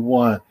thing you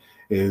want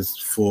is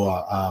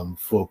for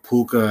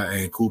Puka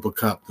and Cooper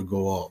Kupp to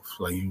go off.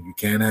 Like you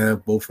can't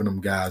have both of them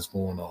guys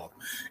going off.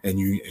 And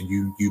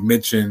you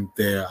mentioned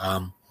their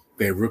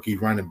rookie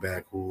running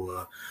back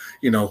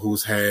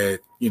who's had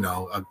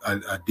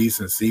a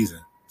decent season.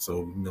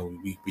 So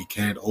we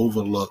can't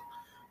overlook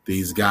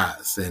these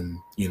guys, and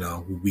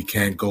we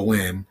can't go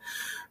in.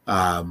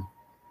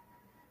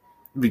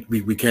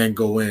 We can't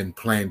go in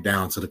playing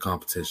down to the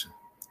competition.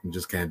 We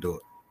just can't do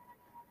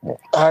it.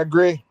 I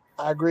agree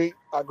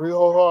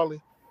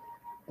wholeheartedly.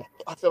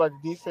 I feel like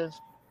the defense,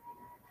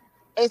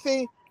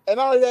 and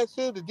all of that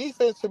too. The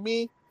defense, to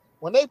me,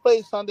 when they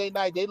played Sunday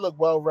night, they looked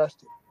well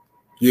rested.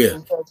 Yeah,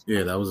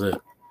 that was it.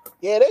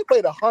 Yeah, they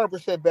played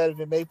 100% better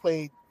than they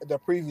played the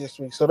previous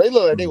week. So they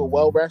looked like they were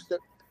well rested.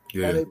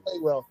 Yeah, and they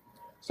played well.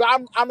 So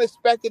I'm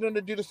expecting them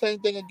to do the same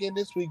thing again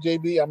this week,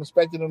 JB. I'm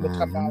expecting them to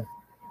come out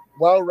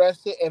well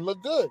rested and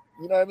look good.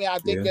 You know what I mean? I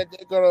think that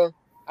they're gonna.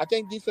 I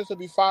think defense will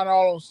be fine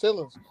all on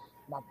cylinders.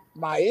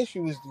 My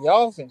issue is the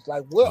offense.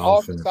 Like, what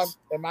offense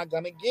am I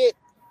gonna get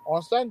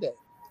on Sunday?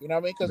 You know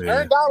what I mean? Because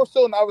Aaron Donald's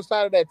still on the other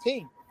side of that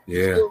team.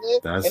 Yeah,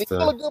 and he's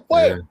still a good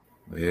player.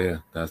 Yeah,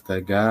 that's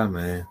that guy,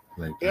 man.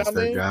 Like, that's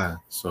that guy.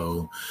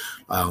 So,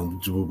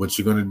 what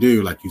you're gonna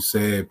do? Like you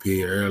said,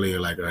 P, earlier.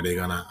 Like, are they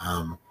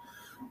gonna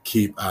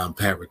keep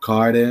Pat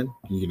Ricard in?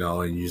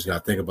 And you just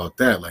gotta think about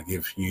that. Like,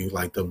 if you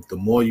like the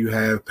more you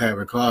have Pat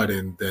Ricard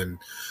in, then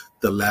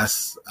the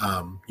less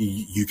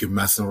you can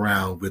mess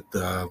around with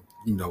the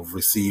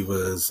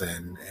receivers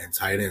and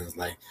tight ends.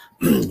 Like,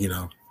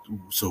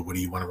 so what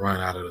do you want to run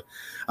out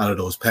of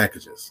those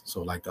packages?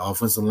 So like the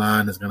offensive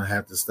line is gonna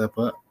have to step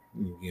up,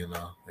 and they're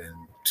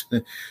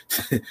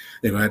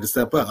gonna have to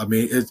step up. I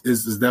mean, it's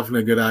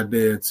definitely a good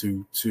idea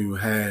to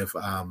have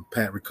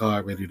Pat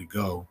Ricard ready to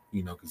go,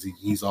 because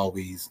he's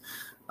always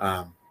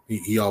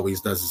he always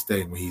does his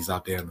thing when he's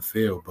out there in the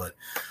field. But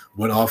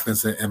what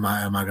offense am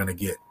I gonna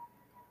get?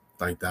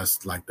 That's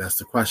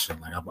the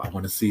question. Like, I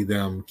want to see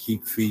them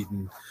keep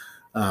feeding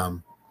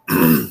Odell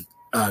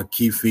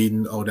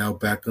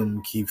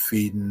Beckham, keep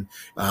feeding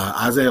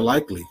Isaiah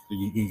Likely.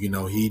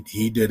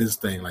 He did his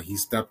thing. Like, he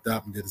stepped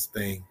up and did his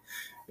thing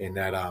in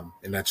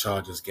that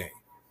Chargers game.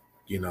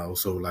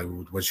 So like,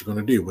 what you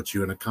gonna do? What you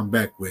gonna come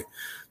back with,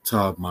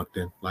 Todd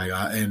Monken? Like,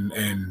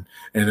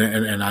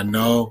 and I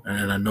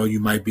know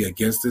you might be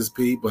against this,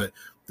 Pete, but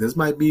this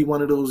might be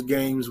one of those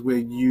games where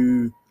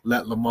you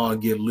let Lamar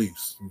get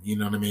loose. You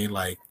know what I mean?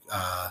 Like,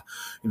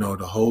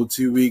 the whole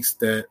 2 weeks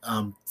that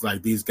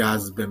like these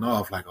guys have been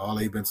off, like all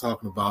they've been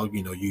talking about,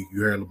 you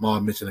heard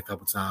Lamar mention a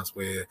couple times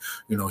where,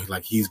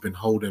 he's been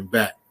holding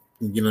back.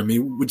 You know what I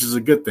mean? Which is a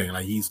good thing.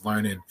 Like, he's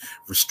learning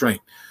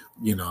restraint,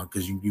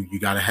 because you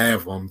got to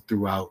have them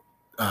throughout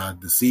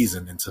the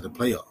season into the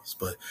playoffs.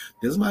 But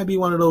this might be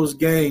one of those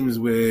games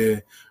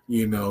where,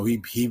 he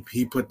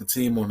put the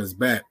team on his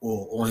back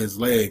or on his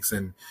legs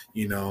and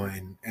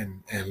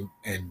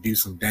do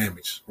some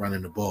damage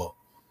running the ball,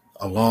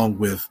 along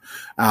with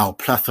our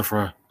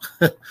plethora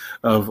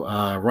of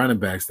running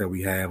backs that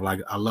we have.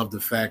 Like, I love the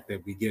fact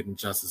that we getting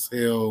Justice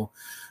Hill,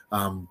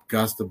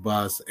 Gus the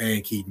Bus,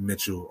 and Keaton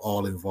Mitchell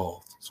all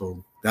involved.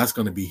 So that's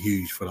going to be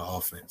huge for the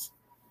offense.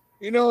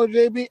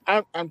 JB,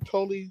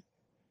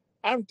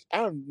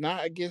 I'm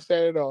not against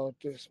that at all.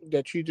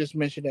 That you just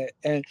mentioned that,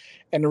 and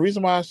the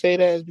reason why I say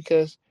that is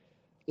because,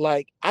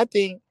 like, I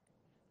think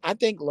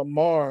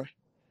Lamar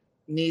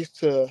needs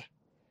to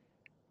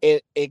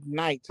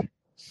ignite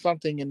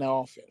something in the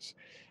offense.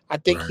 I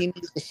think he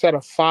needs to set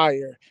a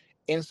fire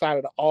inside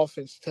of the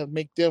offense to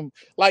make them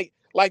like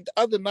the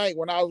other night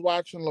when I was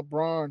watching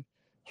LeBron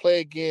play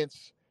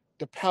against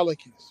the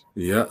Pelicans.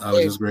 Yeah, I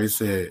was just going to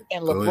say it.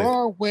 And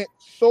LeBron went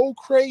so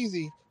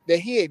crazy that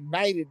he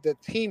ignited the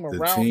team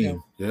around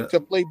him to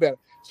play better.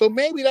 So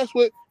maybe that's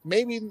what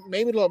maybe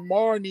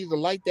Lamar needs to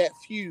light that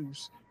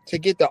fuse to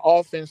get the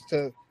offense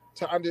to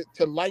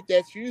light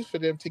that fuse for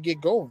them to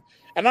get going.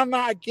 And I'm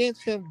not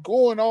against him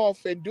going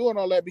off and doing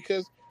all that,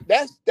 because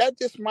that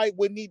just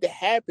would need to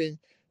happen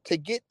to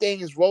get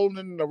things rolling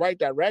in the right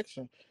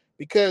direction.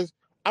 Because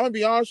I'm gonna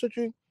be honest with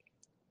you,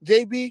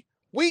 JB,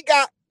 we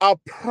got a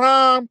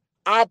prime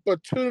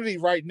opportunity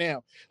right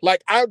now.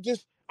 Like, I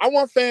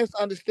want fans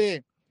to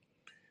understand,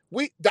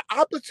 the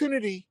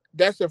opportunity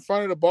that's in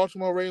front of the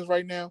Baltimore Ravens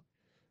right now,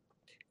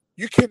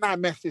 you cannot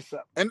mess this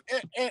up. And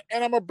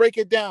I'm gonna break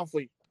it down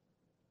for you.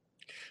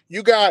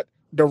 You got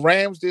the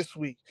Rams this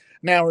week.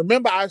 Now,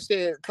 remember, I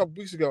said a couple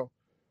weeks ago,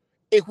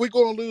 if we're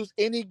going to lose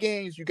any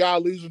games, you got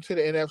to lose them to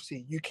the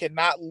NFC. You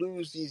cannot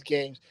lose these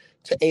games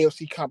to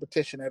AFC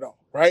competition at all,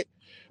 right?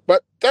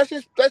 But let's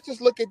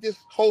just look at this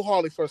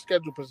wholeheartedly for a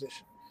schedule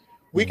position.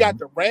 We got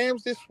the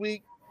Rams this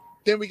week.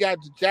 Then we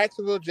got the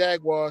Jacksonville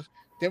Jaguars.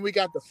 Then we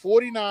got the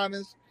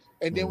 49ers.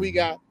 And then we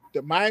got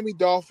the Miami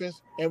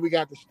Dolphins. And we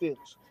got the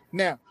Steelers.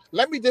 Now,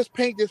 let me just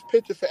paint this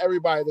picture for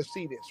everybody to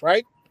see this,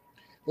 right?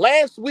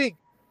 Last week,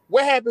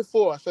 what happened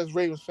for us as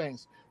Ravens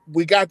fans?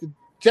 We got the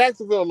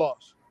Jacksonville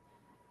loss,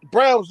 the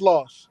Browns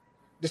lost,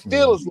 the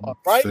Steelers lost,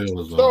 right?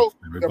 Steelers So lost.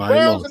 the Everybody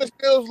Browns lost. and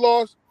the Steelers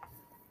lost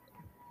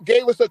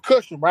gave us a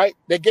cushion, right?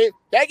 That gave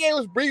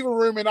us breathing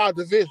room in our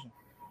division.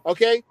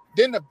 Okay?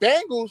 Then the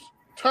Bengals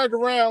turned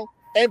around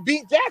and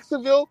beat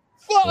Jacksonville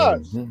for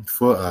us.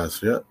 For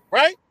us, yep.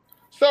 Right?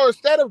 So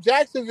instead of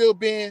Jacksonville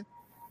being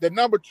the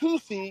number 2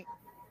 seed,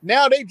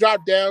 now they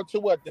dropped down to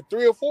what, the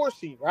 3 or 4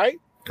 seed, right?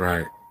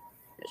 Right.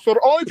 So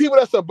the only people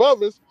that's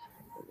above us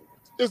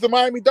is the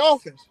Miami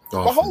Dolphins.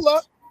 But hold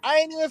up, I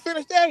ain't even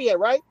finished there yet,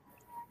 right?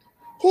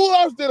 Who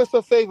else did us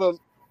a favor?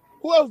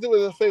 Who else did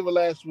us a favor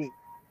last week?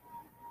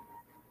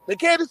 The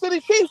Kansas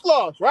City Chiefs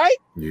lost, right?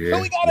 Yeah.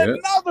 So we got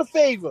another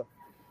favor.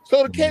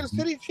 So the Kansas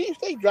City Chiefs,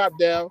 they dropped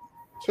down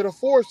to the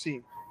 4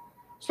 seed.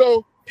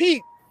 So,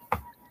 Pete,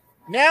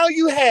 now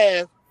you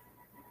have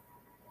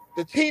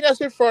the team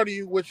that's in front of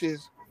you, which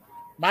is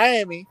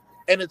Miami,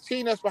 and the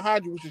team that's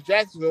behind you, which is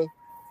Jacksonville.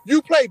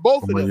 You play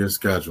both of them. On your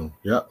schedule.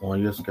 Yep,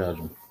 on your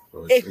schedule.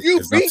 So if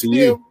you beat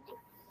them,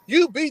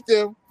 you beat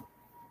them.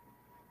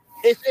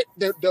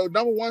 The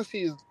number 1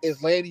 seed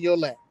is laying in your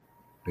lap.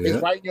 Yeah.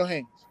 It's right in your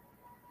hands.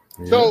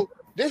 Yeah. So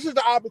this is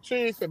the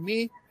opportunity for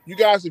me. You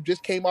guys have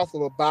just came off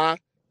of a bye.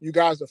 You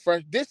guys are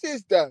fresh. This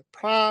is the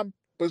prime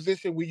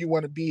position where you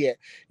want to be at.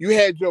 You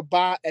had your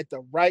bye at the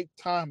right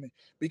timing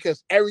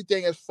because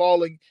everything is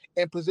falling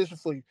in position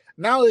for you.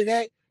 Not only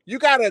that, you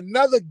got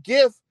another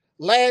gift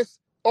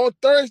on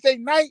Thursday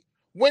night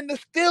when the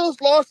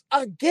Steelers lost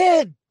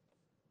again.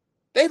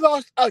 They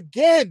lost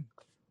again.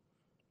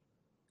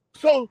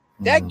 So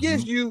that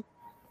gives you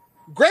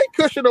great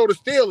cushion over the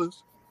Steelers,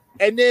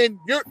 and then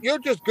you're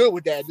just good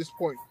with that at this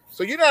point.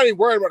 So you're not even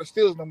worried about the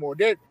Steelers no more.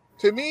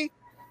 To me,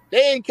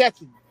 they ain't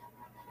catching you.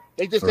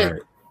 They just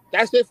ain't.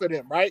 That's it for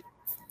them, right?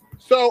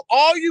 So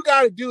all you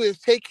got to do is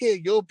take care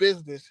of your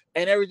business,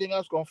 and everything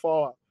else going to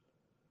fall out.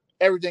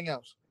 Everything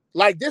else.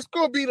 Like, this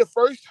going to be the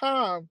first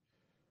time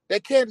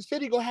that Kansas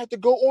City going to have to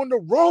go on the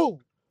road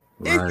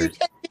if you take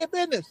care of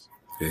business.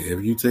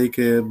 If you take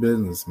care of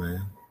business,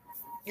 man.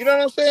 You know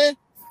what I'm saying?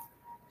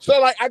 So,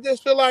 like, I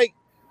just feel like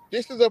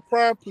this is a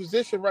prime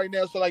position right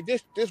now. So, like,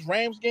 this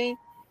Rams game,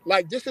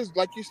 like, this is,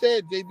 like you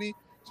said, JB,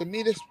 to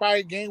me, this is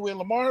probably a game with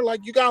Lamar.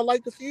 Like, you got to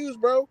light the fuse,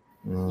 bro.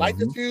 Light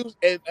the fuse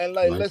and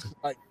like, listen,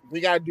 like, we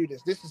got to do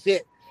this. This is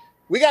it.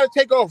 We got to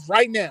take off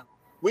right now.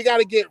 We got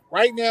to get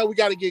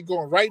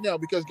going right now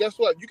because guess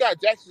what? You got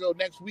Jacksonville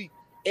next week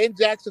in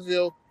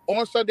Jacksonville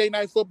on Sunday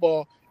Night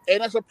Football,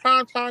 and that's a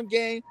primetime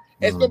game.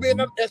 It's going to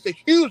be that's a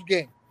huge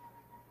game.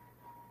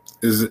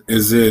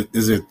 Is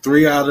it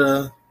 3 out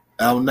of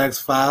our next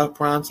 5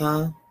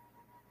 primetime?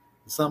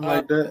 Something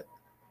like that?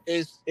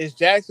 It's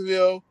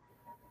Jacksonville.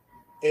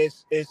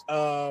 It's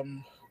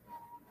the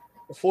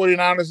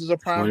 49ers is a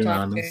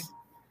primetime game.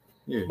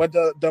 Yeah. But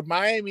the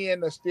Miami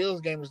and the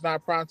Steelers game is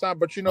not primetime.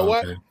 But you know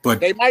what? But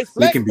they might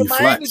flex can be the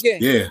Miami game.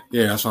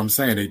 Yeah, that's what I'm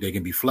saying. They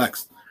can be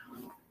flexed.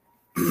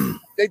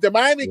 The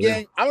Miami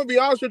game, I'm going to be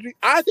honest with you,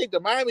 I think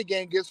the Miami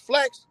game gets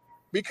flexed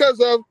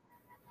because of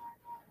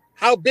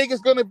how big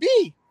it's going to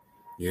be.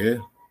 Yeah.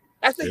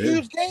 That's a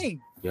huge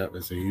game. Yep,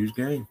 it's a huge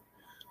game.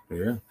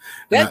 Yeah.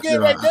 That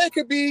game right there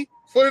could be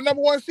for the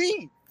number 1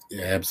 seed.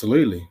 Yeah,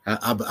 absolutely.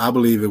 I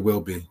believe it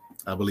will be.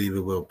 I believe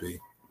it will be.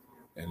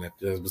 And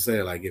as we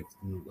said, like, if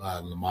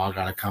Lamar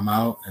got to come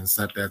out and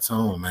set that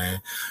tone,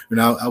 man. You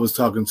know, I was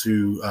talking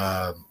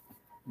to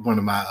one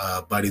of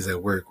my buddies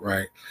at work,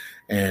 right?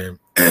 And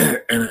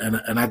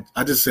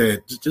I just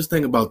said, just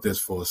think about this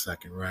for a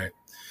second, right?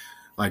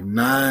 Like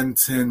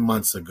 9-10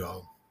 months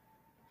ago,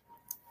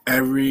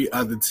 every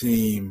other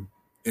team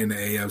in the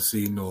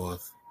AFC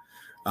North,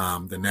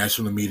 the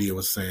national media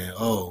was saying,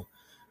 oh,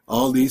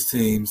 all these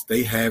teams,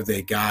 they have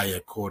their guy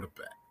at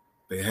quarterback.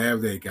 They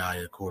have their guy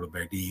at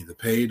quarterback. They either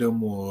paid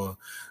them or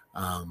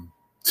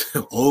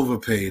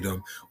overpaid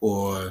them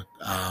or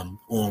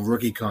on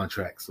rookie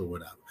contracts or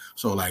whatever.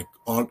 So like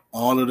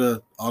all of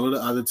the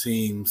other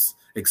teams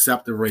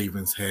except the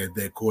Ravens had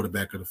their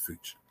quarterback of the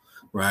future,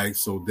 right?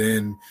 So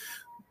then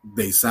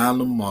they sign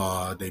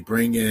Lamar, they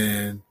bring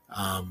in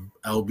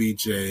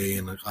LBJ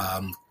and a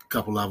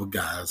couple other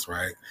guys,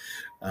 right?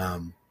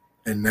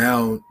 And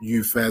now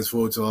you fast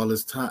forward to all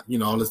this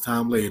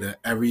time later,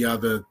 every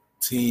other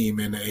team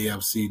in the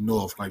AFC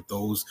North, like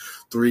those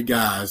 3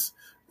 guys,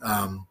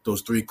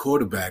 those 3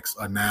 quarterbacks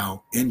are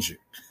now injured,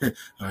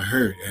 are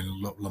hurt,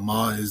 and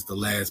Lamar is the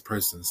last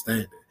person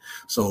standing.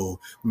 So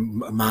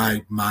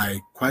my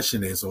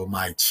question is, or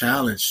my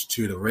challenge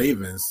to the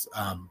Ravens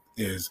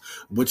is,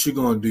 what you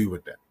gonna do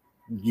with that?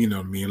 You know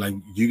what I mean? Like,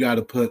 you got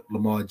to put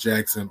Lamar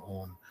Jackson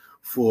on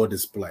for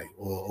display,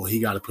 or he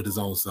got to put his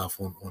own stuff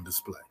on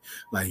display.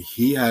 Like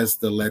he got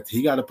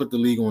to put the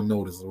league on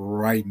notice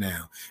right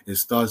now. It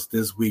starts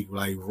this week,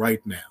 like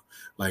right now.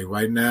 Like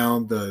right now,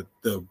 the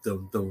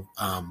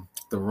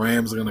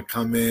Rams are gonna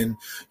come in,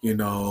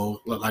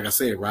 like I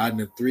said,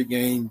 riding a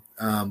 3-game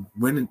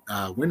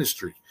winning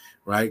streak.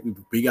 Right,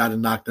 we got to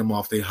knock them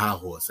off their high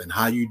horse, and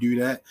how you do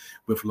that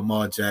with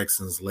Lamar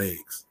Jackson's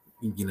legs.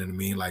 You know what I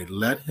mean? Like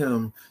let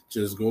him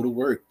just go to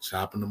work,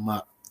 chopping them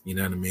up. You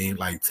know what I mean?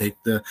 Like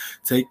take the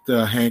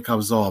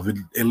handcuffs off,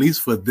 at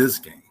least for this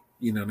game.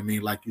 You know what I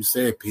mean? Like you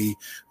said, P.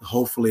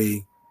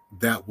 Hopefully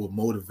that will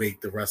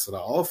motivate the rest of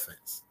the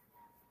offense.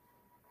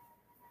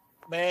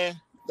 Man,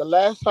 the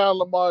last time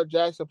Lamar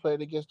Jackson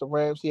played against the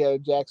Rams, he had a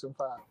Jackson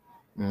 5.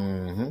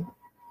 Mm-hmm.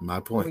 My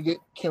point.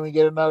 Can we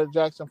get another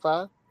Jackson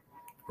 5?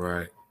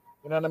 Right.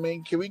 You know what I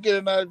mean? Can we get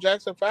another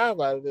Jackson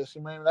 5 out of this?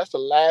 Man, that's the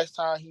last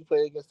time he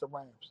played against the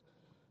Rams.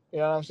 You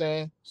know what I'm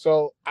saying?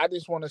 So I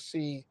just want to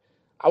see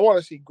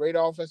great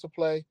offensive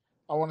play.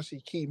 I want to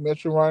see Keith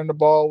Mitchell running the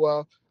ball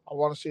well. I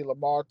want to see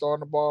Lamar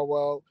throwing the ball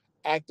well,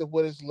 active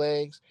with his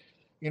legs.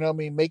 You know what I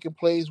mean? Making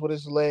plays with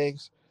his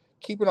legs,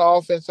 keeping the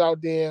offense out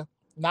there,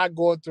 not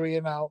going 3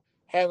 and out,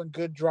 having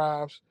good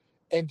drives,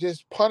 and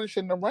just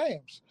punishing the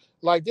Rams.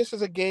 Like this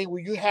is a game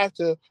where you have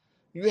to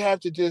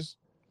just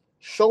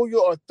show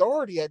your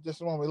authority at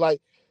this moment.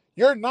 Like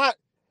you're not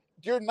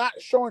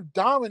showing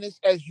dominance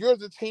as you're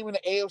the team in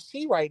the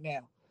AFC right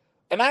now.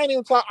 And I ain't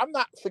even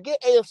forget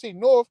AFC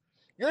North.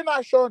 You're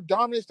not showing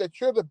dominance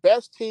that you're the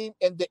best team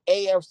in the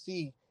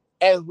AFC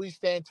as we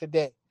stand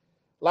today.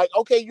 Like,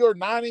 okay, you're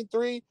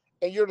 9-3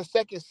 and you're the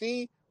second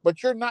seed,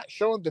 but you're not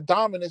showing the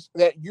dominance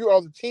that you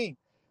are the team.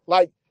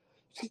 Like,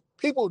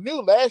 people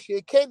knew last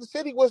year Kansas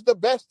City was the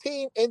best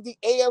team in the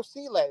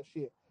AFC last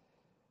year.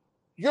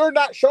 You're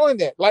not showing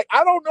that. Like,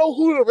 I don't know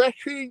who the best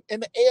team in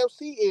the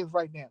AFC is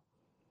right now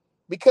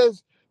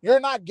because you're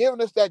not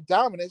giving us that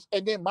dominance.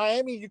 And then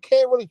Miami, you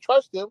can't really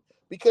trust them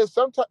because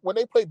sometimes when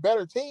they play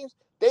better teams,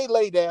 they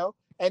lay down.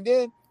 And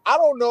then I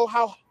don't know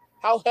how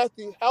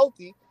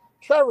healthy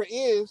Trevor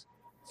is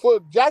for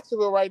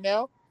Jacksonville right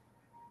now,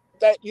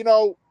 that,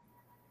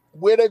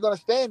 where they're going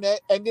to stand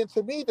at. And then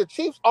to me, the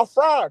Chiefs are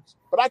frauds.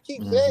 But I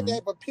keep saying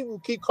that, but people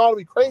keep calling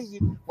me crazy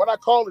when I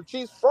call the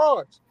Chiefs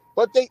frauds.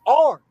 But they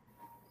are.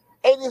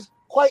 And it's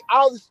quite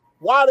obvious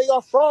why they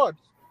are frauds.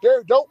 They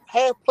don't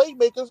have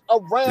playmakers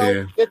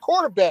around their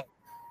quarterback.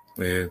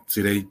 Yeah,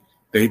 see,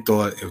 they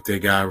thought if they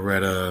got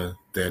rid of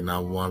their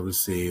number one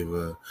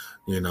receiver,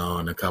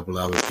 and a couple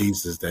other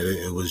pieces, that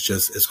it was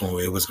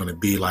going to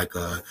be like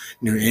a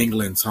New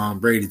England Tom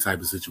Brady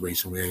type of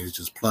situation where he's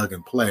just plug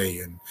and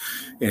play,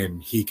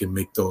 and he can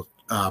make those.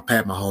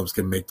 Pat Mahomes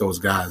can make those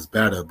guys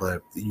better,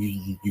 but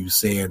you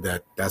saying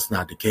that that's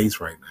not the case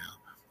right now,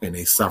 and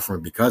they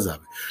suffering because of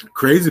it. The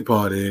crazy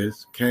part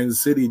is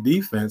Kansas City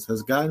defense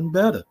has gotten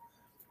better.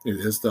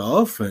 It's the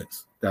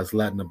offense that's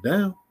letting them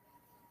down.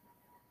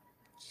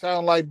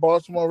 Sound like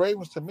Baltimore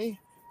Ravens to me.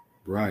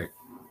 Right.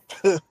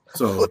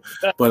 So,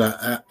 but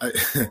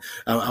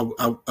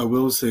I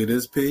will say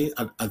this, P.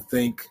 I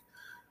think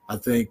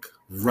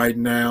right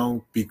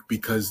now,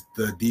 because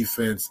the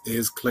defense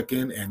is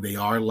clicking and they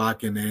are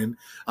locking in,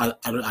 I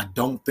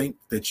don't think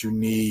that you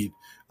need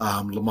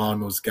Lamar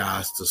and those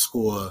guys to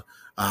score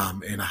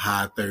in the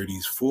high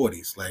 30s,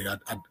 40s. Like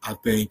I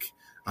think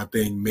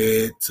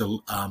mid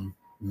to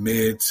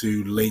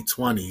late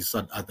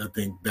 20s. I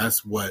think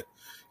that's what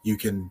you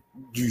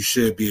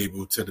should be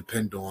able to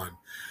depend on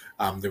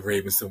the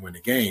Ravens to win the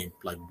game,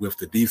 like with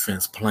the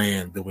defense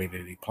playing the way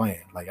that they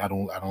playing. Like I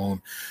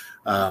don't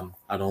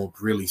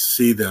really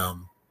see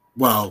them.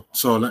 Well,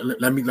 so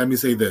let me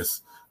say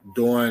this: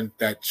 during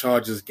that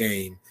Chargers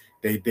game,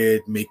 they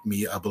did make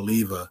me a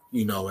believer,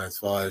 as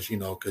far as,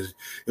 because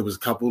it was a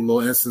couple of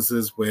little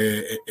instances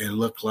where it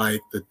looked like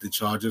the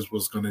Chargers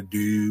was going to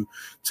do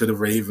to the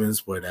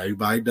Ravens what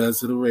everybody does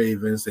to the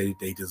Ravens. They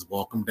just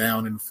walk them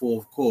down in the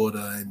fourth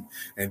quarter,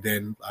 and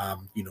then,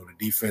 the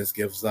defense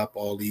gives up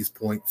all these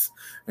points,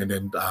 and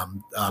then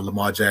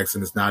Lamar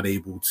Jackson is not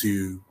able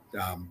to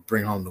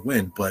bring home the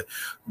win. But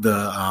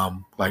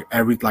like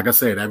I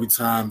said, every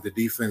time the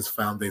defense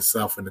found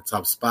themselves in a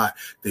tough spot,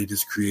 they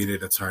just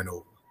created a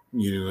turnover.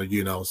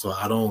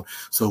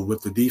 So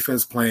with the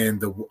defense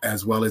playing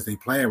as well as they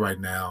playing right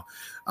now,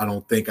 I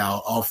don't think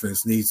our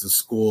offense needs to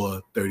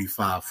score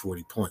 35,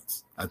 40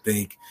 points. I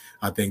think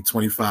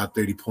 25,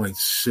 30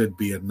 points should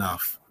be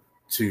enough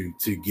to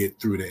get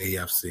through the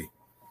AFC.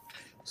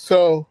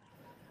 So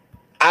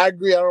I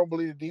agree. I don't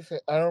believe the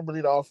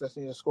offense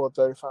needs to score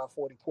 35,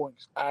 40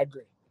 points. I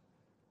agree.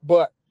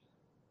 But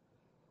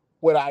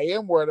what I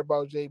am worried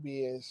about,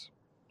 JB, is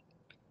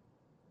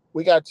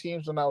we got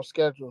teams on our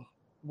schedule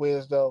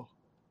whereas though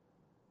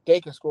they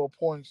can score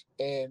points,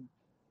 and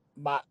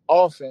my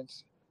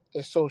offense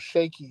is so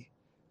shaky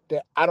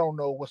that I don't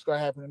know what's going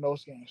to happen in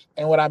those games.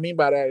 And what I mean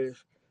by that is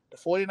the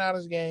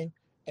 49ers game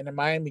and the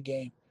Miami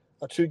game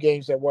are two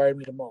games that worry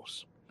me the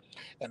most.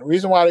 And the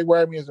reason why they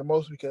worry me is the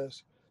most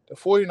because the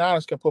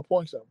 49ers can put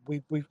points up.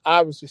 We've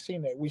obviously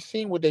seen that. We've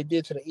seen what they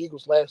did to the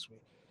Eagles last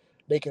week.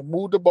 They can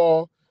move the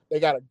ball. They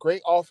got a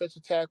great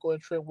offensive tackle in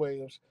Trent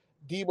Williams.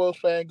 Debo's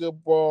playing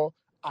good ball.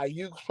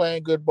 Ayuk's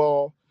playing good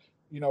ball.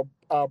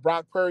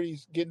 Brock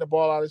Purdy's getting the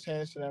ball out of his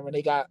hands to them, and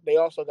they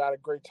also got a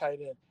great tight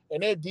end,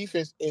 and their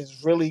defense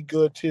is really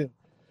good too.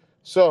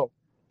 So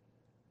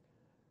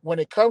when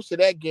it comes to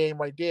that game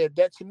right there,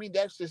 that to me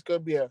that's just gonna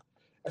be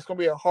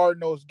a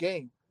hard-nosed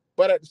game.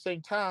 But at the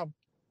same time,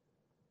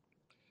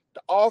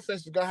 the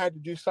offense is gonna have to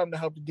do something to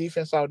help the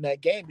defense out in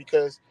that game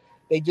because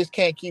they just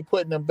can't keep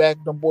putting them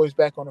boys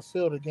back on the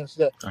field against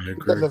that. I agree.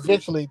 Because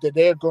eventually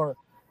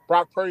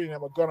Brock Purdy and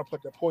them are gonna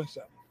put their points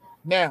up.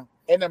 Now,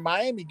 in the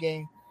Miami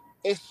game,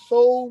 it's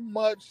so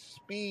much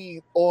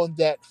speed on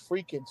that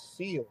freaking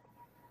field.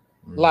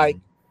 Like,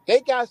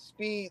 they got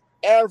speed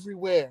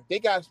everywhere. They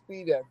got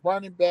speed at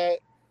running back,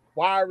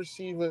 wide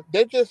receiver.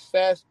 They're just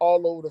fast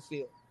all over the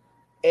field.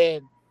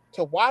 And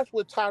to watch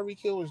what Tyreek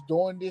Hill is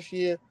doing this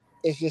year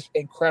is just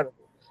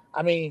incredible.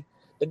 I mean,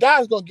 the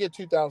guy's going to get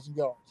 2,000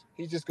 yards.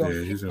 He's just going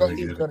to get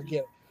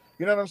it.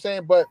 You know what I'm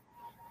saying? But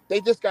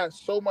they just got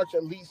so much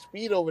elite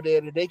speed over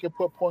there that they can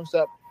put points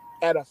up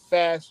at a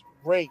fast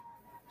rate.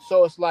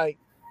 So it's like,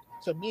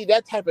 to me,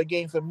 that type of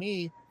game, for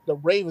me, the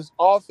Ravens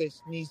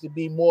offense needs to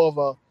be more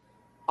of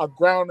a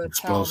ground and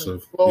pound,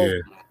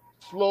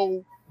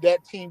 slow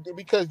that team,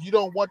 because you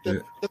don't want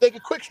them, because they can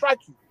quick strike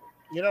you.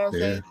 You know what I'm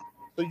saying?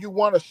 So you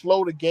want to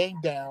slow the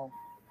game down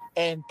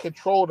and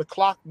control the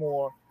clock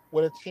more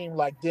with a team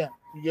like them.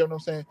 You get what I'm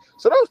saying?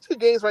 So those two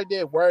games right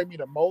there worry me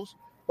the most.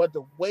 But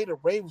the way the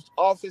Ravens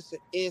offense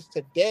is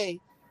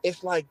today,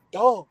 it's like,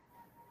 dog,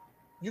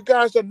 you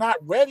guys are not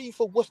ready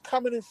for what's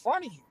coming in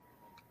front of you.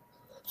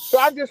 So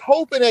I'm just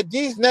hoping that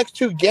these next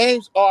two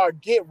games are a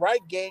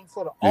get-right game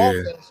for the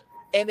offense,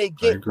 and they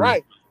get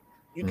right.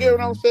 You get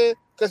what I'm saying?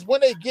 Because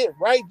when they get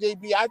right,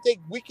 JB, I think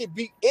we can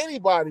beat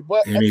anybody.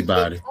 But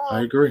anybody, time,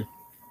 I agree.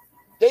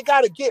 They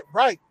got to get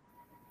right.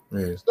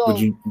 Yeah. So,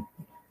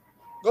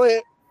 go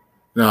ahead.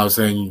 No, I was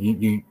saying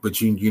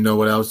you know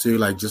what else too?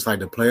 Like, just like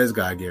the players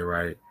gotta get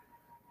right,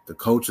 the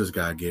coaches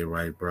gotta get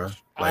right, bro.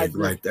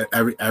 Like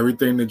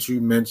everything that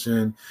you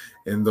mentioned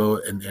in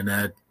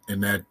that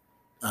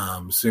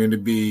soon to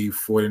be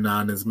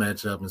 49ers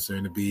matchup and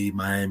soon to be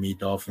Miami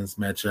Dolphins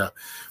matchup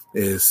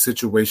is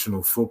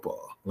situational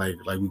football. Like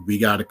we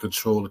gotta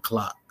control the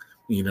clock.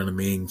 You know what I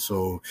mean?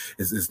 So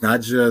it's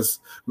not just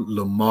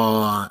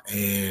Lamar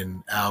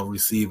and our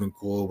receiving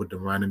core with the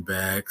running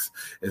backs.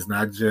 It's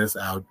not just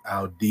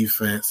our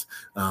defense.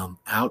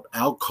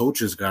 Our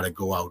coaches got to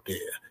go out there,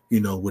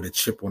 with a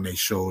chip on their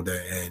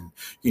shoulder, and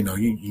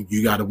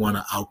you got to want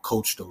to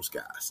outcoach those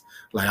guys.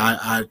 Like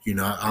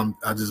I'm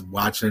just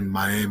watching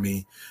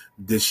Miami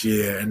this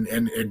year, and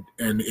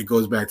it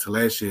goes back to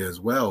last year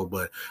as well.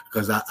 But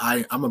because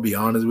I'm gonna be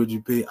honest with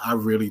you, Pete, I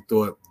really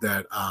thought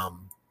that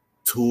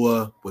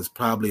Tua was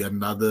probably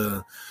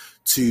another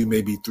 2,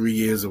 maybe 3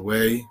 years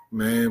away,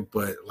 man.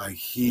 But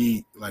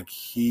he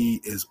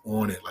is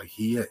on it.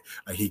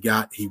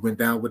 He went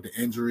down with the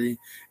injury,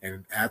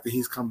 and after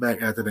he's come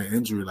back after the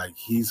injury,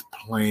 he's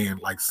playing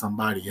like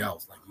somebody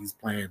else. Like, he's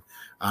playing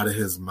out of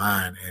his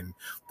mind, and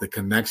the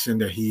connection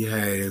that he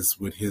has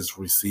with his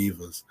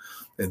receivers,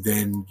 and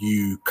then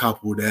you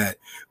couple that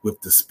with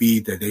the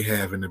speed that they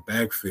have in the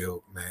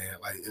backfield, man,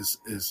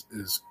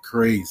 it's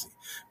crazy.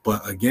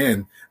 But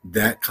again,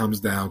 that comes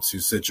down to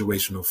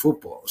situational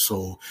football.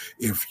 So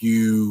if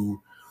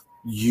you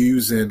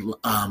using,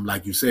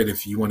 like you said,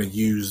 if you want to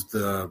use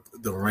the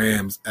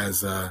Rams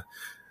as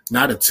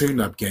not a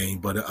tune-up game,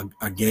 but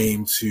a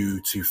game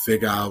to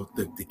figure out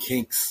the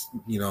kinks,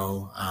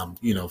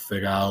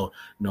 figure out,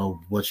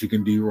 what you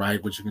can do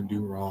right, what you can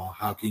do wrong,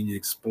 how can you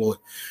exploit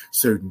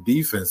certain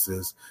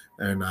defenses,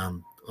 and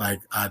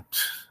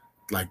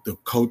the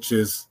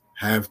coaches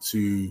have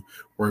to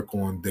work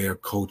on their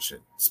coaching,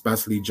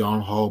 especially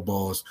John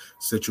Harbaugh's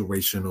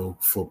situational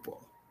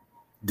football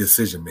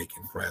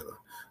decision-making, rather.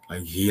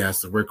 Like, he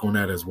has to work on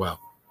that as well.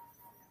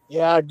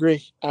 Yeah, I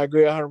agree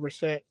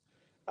 100%.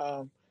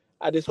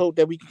 I just hope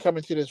that we can come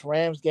into this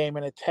Rams game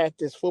and attack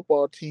this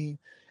football team,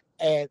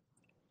 and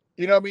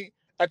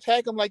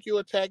attack them like you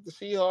attack the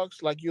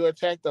Seahawks, like you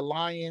attack the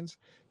Lions.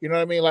 You know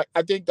what I mean? Like,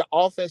 I think the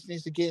offense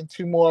needs to get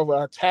into more of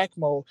an attack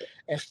mode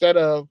instead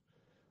of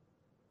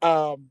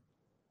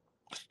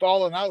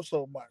stalling out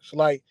so much.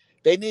 Like,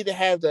 they need to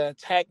have the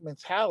attack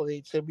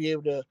mentality to be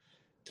able to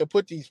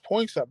put these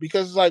points up,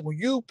 because it's like when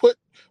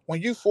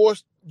you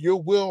force your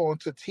will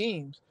onto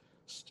teams,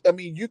 I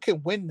mean, you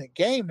can win the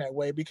game that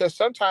way, because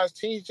sometimes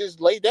teams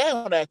just lay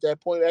down at that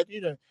point after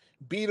you done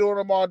beat on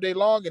them all day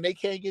long and they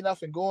can't get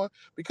nothing going.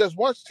 Because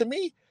to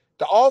me,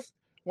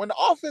 when the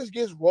offense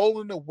gets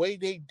rolling the way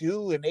they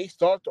do and they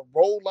start to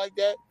roll like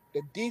that,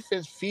 the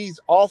defense feeds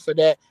off of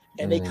that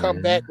and they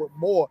come back with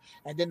more.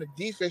 And then the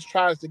defense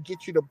tries to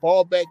get you the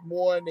ball back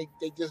more, and they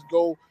just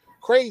go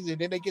crazy.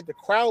 And then they get the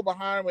crowd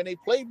behind them and they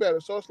play better.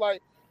 So it's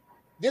like,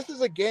 this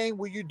is a game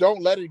where you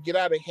don't let it get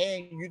out of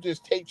hand. You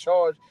just take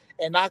charge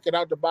and knock it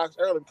out the box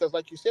early. Because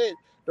like you said,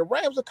 the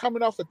Rams are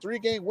coming off a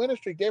 3-game winning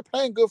streak. They're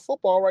playing good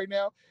football right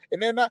now.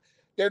 And they're not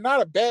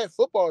a bad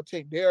football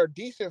team. They're a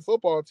decent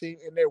football team,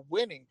 and they're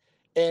winning.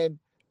 And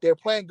they're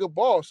playing good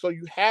ball. So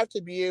you have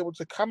to be able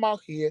to come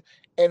out here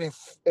and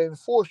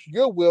enforce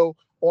your will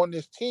on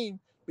this team,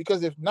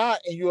 because if not,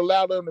 and you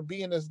allow them to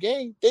be in this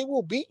game, they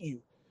will beat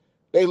you.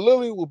 They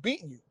literally will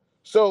beat you.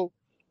 So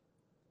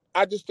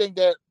I just think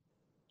that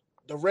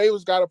the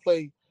Ravens got to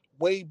play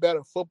way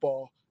better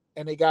football,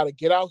 and they got to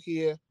get out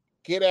here,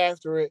 get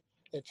after it,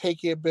 and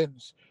take care of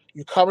business.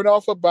 You're coming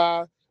off a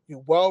bye.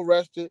 You're well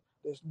rested.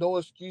 There's no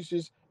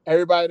excuses.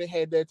 Everybody that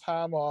had their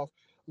time off.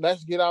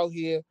 Let's get out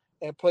here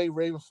and play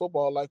Raven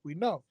football like we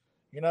know.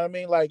 You know what I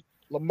mean? Like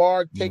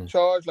Lamar, take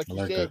charge, like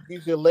you said,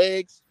 use your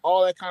legs,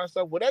 all that kind of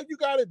stuff. Whatever you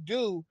got to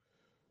do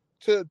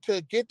to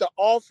get the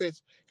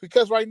offense,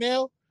 because right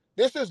now,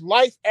 this is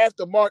life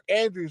after Mark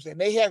Andrews, and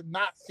they have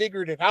not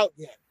figured it out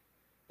yet.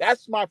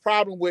 That's my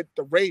problem with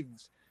the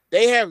Ravens.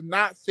 They have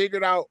not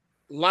figured out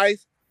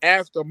life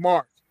after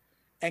Mark.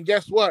 And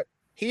guess what?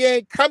 He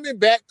ain't coming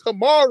back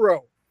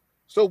tomorrow.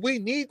 So we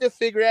need to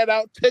figure that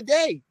out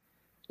today.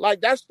 Like,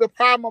 that's the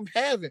problem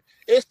I'm having.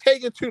 It's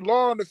taking too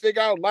long to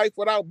figure out life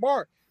without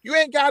Mark. You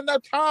ain't got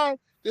enough time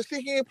to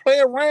sit here and play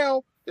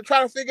around to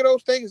try to figure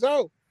those things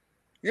out.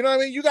 You know what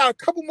I mean? You got a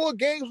couple more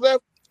games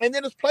left, and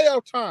then it's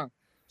playoff time.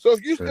 So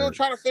if you're still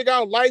trying to figure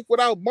out life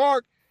without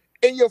Mark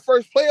in your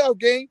first playoff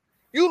game,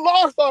 you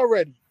lost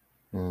already.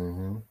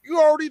 Mm-hmm.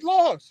 You already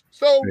lost.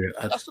 So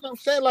that's what I'm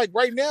saying. Like,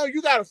 right now,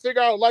 you got to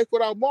figure out life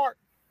without Mark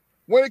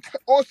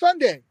on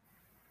Sunday.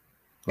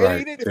 And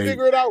you need to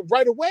figure it out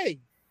right away.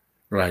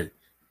 Right.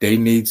 They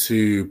need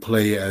to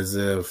play as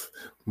if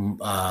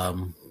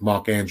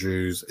Mark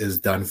Andrews is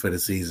done for the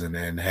season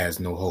and has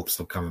no hopes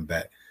of coming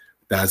back.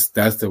 That's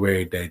the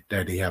way that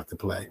they have to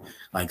play.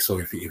 Like, so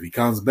if he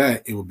comes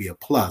back, it will be a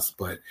plus.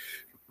 But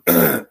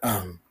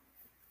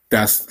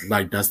that's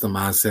the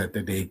mindset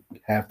that they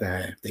have to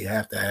have. They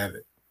have to have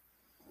it.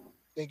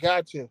 They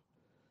got to.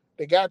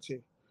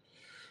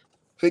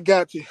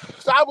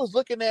 So I was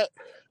looking at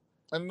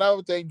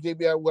another thing,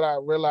 JB. What I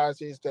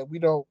realized is that we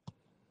don't,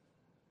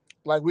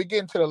 like, we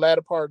get into the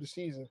latter part of the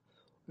season.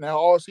 Now,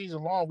 all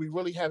season long, we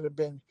really haven't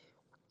been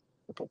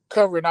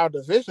covering our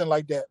division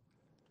like that.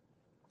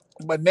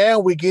 But now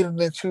we're getting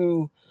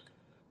into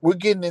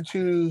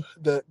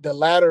the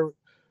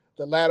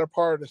latter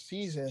part of the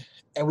season,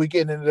 and we're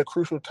getting into the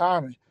crucial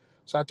timing.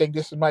 So I think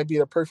this might be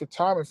the perfect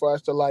timing for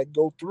us to, like,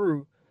 go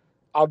through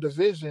our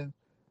division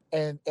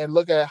and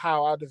look at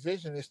how our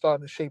division is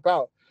starting to shape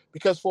out.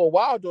 Because for a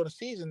while during the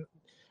season,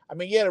 I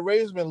mean, the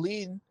Ravens been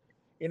leading,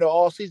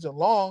 all season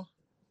long,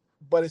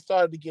 but it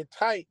started to get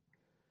tight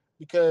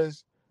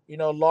because,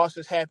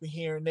 losses happen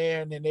here and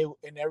there, and then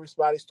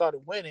everybody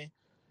started winning.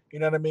 You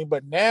know what I mean?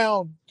 But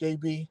now,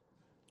 JB,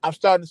 I'm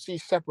starting to see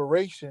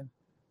separation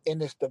in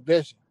this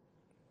division.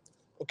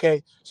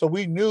 Okay, so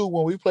we knew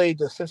when we played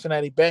the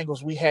Cincinnati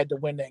Bengals, we had to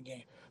win that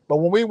game. But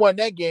when we won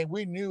that game,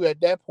 we knew at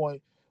that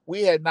point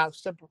we had knocked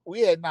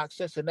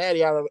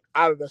Cincinnati out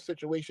of the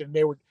situation.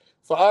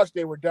 For us,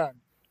 they were done.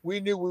 We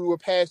knew we were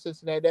past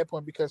Cincinnati at that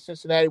point because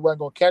Cincinnati wasn't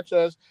going to catch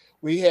us.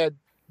 We had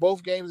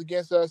both games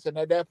against us, and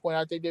at that point,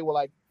 I think they were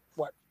like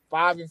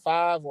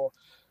 5-5 or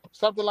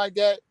something like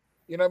that.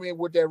 You know what I mean?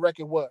 What their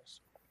record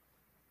was.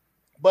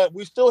 But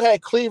we still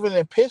had Cleveland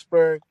and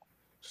Pittsburgh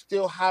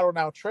still hot on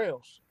our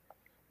trails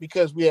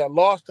because we had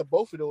lost to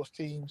both of those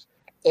teams,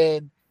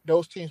 and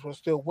those teams were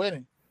still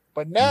winning.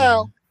 But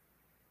now,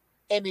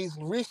 in these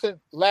recent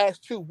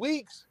last 2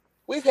 weeks,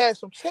 we've had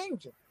some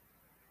changing.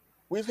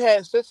 We've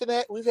had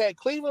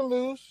Cleveland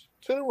lose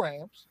to the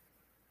Rams.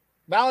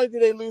 Not only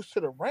did they lose to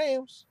the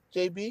Rams,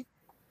 JB,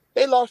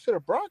 they lost to the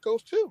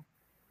Broncos too.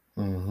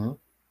 Mm-hmm.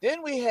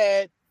 Then we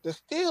had the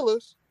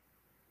Steelers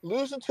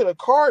losing to the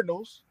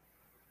Cardinals,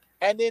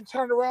 and then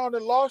turned around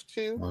and lost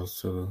to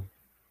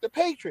the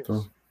Patriots.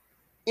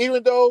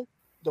 Even though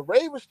the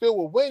Ravens still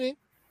were winning,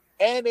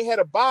 and they had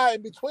a bye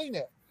in between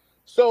that.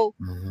 So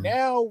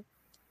now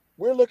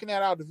we're looking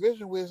at our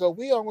division where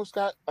we almost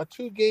got a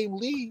 2-game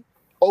lead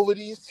over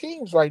these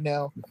teams right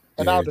now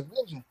in our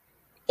division.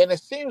 And it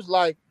seems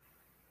like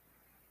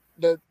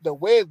the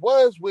way it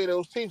was where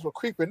those teams were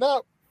creeping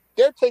up,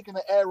 they're taking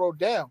the arrow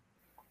down.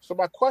 So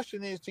my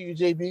question is to you,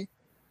 JB,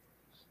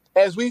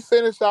 as we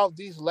finish out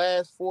these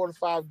last 4 to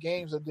 5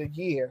 games of the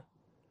year,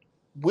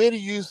 where do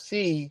you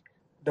see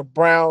the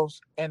Browns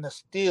and the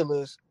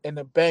Steelers and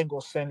the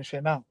Bengals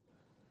finishing out?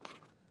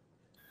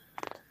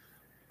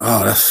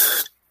 Oh,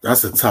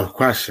 that's a tough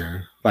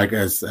question. Like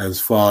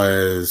as far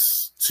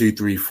as 2,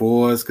 3,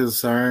 4 is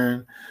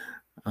concerned,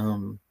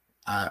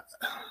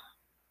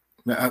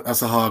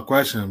 that's a hard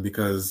question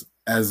because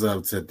as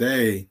of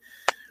today,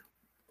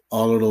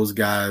 all of those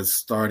guys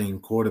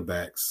starting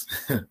quarterbacks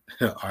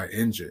are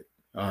injured.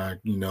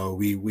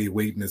 We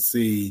waiting to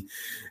see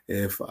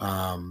if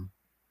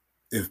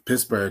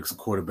Pittsburgh's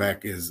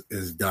quarterback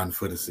is done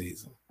for the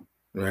season,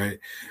 right?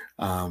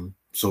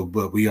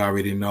 But we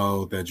already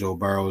know that Joe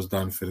Burrow is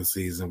done for the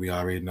season. We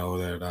already know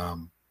that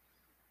I'm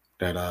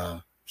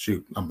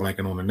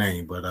blanking on the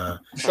name, but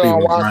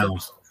Deshaun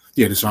Watson.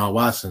 Deshaun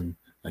Watson.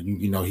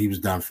 He was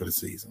done for the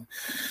season.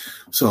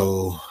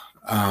 So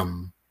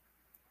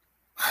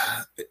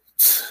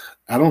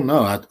I don't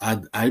know.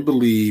 I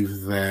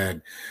believe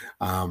that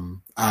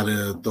out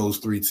of those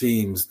three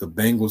teams, the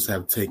Bengals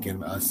have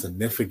taken a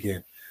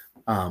significant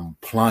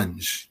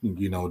plunge,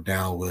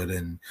 downward,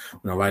 and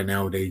right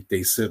now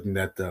they sitting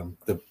at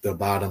the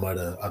bottom of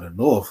the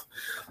North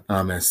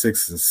at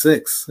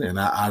 6-6, and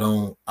I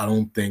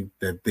don't think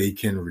that they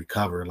can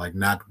recover, like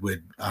not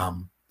with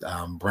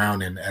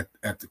Browning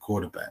at the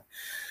quarterback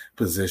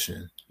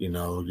position,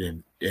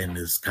 and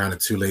it's kind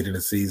of too late in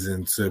the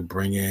season to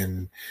bring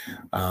in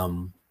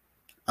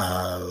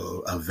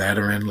a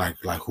veteran like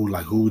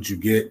who would you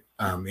get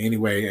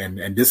anyway,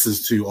 and this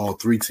is to all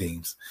three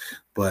teams,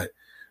 but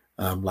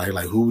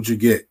like who would you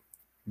get,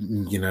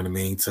 you know what I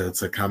mean,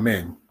 to come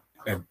in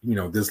at,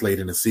 this late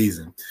in the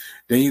season.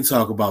 Then you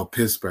talk about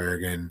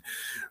Pittsburgh, and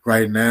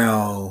right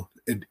now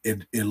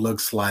it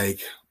looks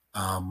like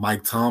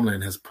Mike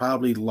Tomlin has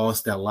probably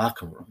lost that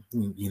locker room,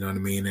 you know what I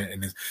mean,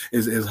 and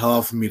it's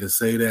hard for me to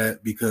say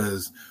that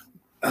because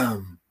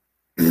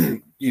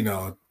you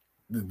know,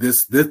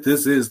 this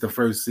is the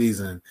first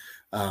season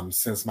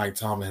since Mike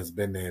Tomlin has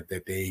been there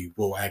that they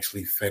will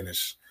actually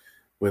finish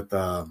with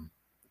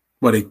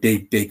well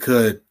they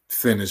could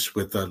finish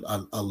with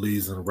a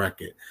losing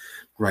record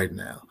right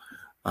now.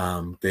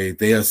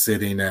 They are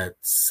sitting at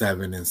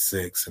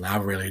 7-6, and I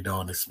really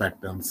don't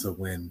expect them to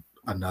win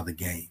another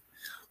game.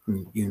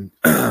 You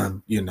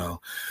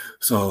know,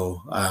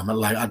 so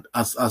like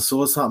I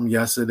saw something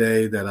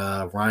yesterday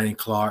that Ryan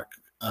Clark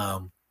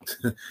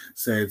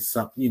said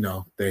something,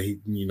 that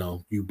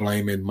you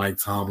blaming Mike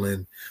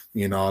Tomlin,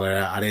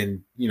 that I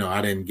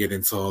didn't get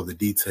into all the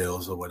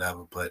details or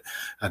whatever, but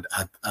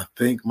I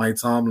think Mike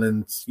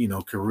Tomlin's,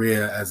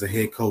 career as a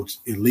head coach,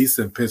 at least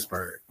in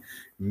Pittsburgh,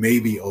 may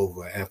be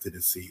over after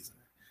the season.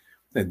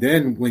 And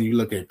then when you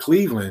look at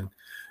Cleveland,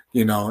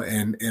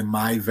 and in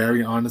my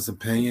very honest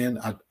opinion,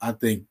 I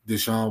think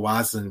Deshaun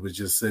Watson was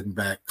just sitting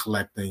back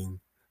collecting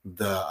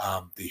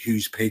the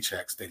huge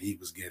paychecks that he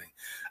was getting.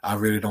 I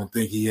really don't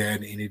think he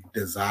had any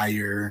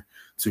desire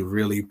to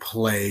really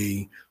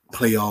play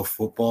playoff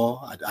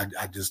football.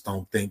 I just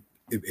don't think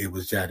it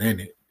was that in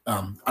it.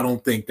 I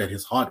don't think that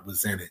his heart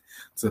was in it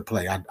to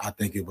play. I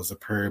think it was a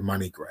pure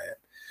money grab.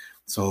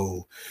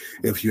 So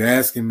if you're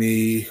asking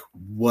me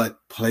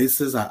what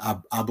places, I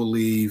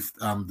believe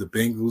the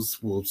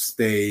Bengals will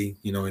stay,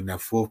 in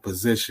that fourth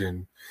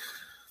position.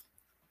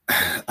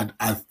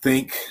 I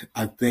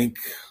think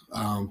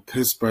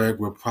Pittsburgh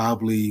will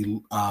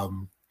probably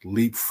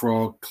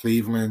leapfrog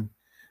Cleveland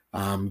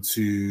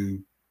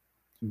to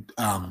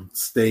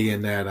stay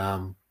in that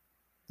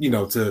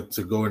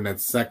to go in that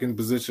second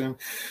position.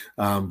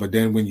 But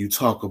then when you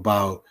talk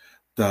about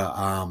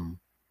the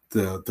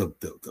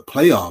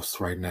playoffs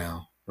right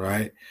now,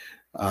 right?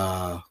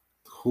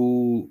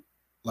 Who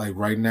like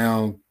right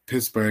now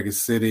Pittsburgh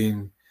is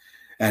sitting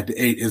at the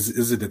 8.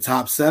 Is it the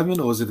top 7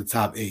 or is it the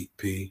top 8,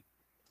 P?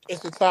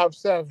 It's the top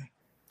 7.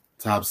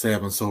 Top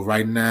 7. So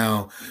right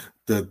now,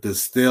 the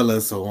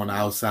Steelers are on the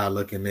outside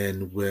looking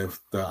in with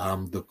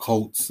the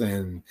Colts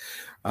and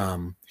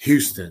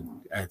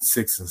Houston at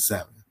 6 and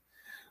 7.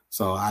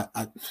 So I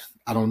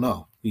don't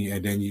know.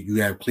 And then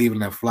you have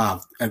Cleveland at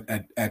 5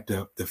 at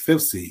the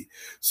 5th seed.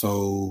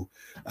 So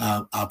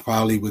I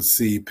probably would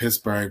see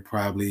Pittsburgh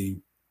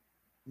probably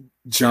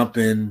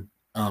jumping,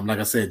 like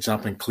I said,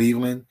 jumping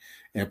Cleveland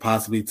and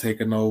possibly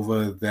taking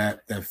over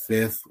that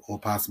 5th or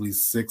possibly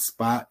 6th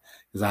spot,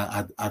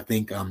 because I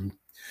think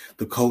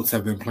the Colts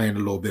have been playing a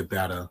little bit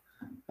better,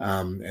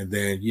 and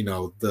then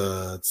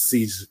the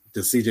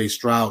CJ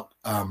Stroud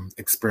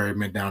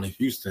experiment down in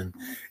Houston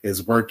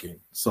is working.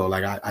 So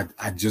like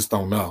I just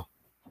don't know.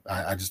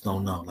 I just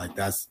don't know. Like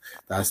that's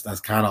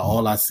kind of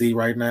all I see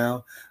right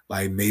now.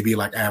 Like maybe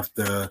like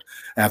after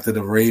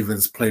the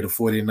Ravens play the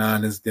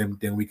 49ers,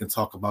 then we can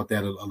talk about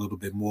that a little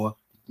bit more.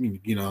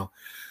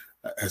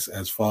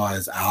 As far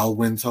as our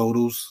win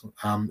totals,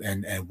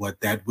 and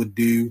what that would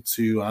do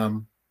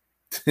to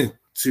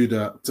to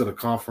the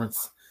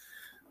conference.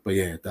 But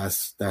yeah,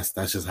 that's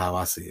just how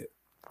I see it.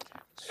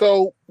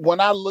 So when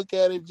I look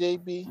at it,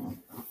 JB,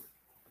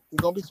 you're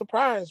gonna be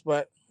surprised,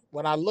 but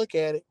when I look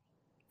at it,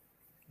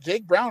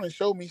 Jake Browning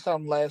showed me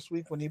something last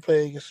week when he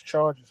played against the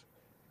Chargers.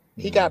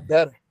 He got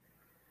better.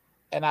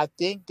 And I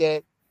think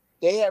that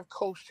they have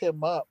coached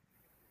him up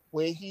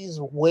where he's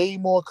way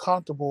more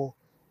comfortable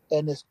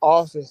in this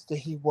offense than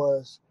he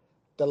was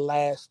the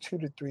last 2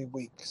 to 3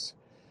 weeks.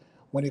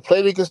 When he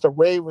played against the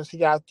Ravens, he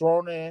got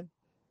thrown in.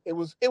 It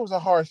was a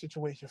hard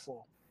situation for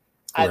him.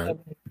 Right. I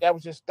mean, that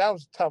was a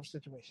tough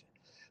situation.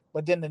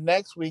 But then the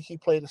next week he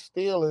played the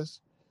Steelers,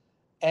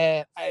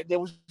 and there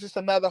was just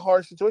another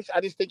hard situation.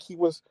 I just think he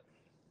wasn't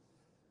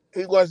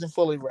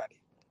fully ready.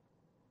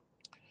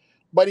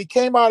 But he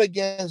came out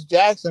against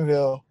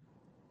Jacksonville,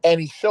 and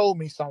he showed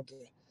me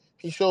something.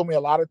 He showed me a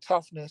lot of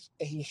toughness,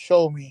 and he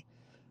showed me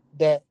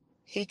that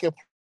he could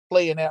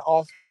play in that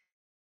offense.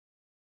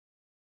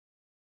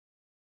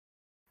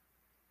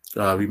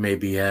 We may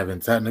be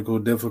having technical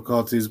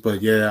difficulties,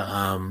 but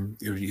yeah,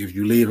 if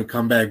you leave and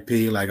come back,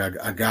 P, like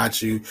I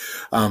got you.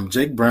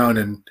 Jake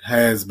Browning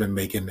has been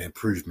making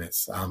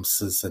improvements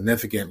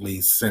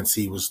significantly since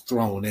he was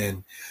thrown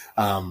in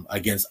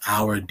against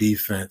our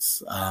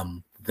defense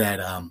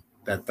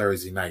that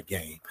Thursday night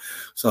game.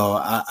 So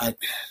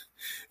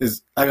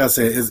it's like I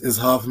said, it's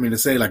hard for me to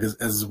say. Like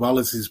as well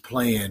as he's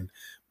playing,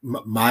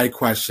 my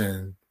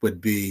question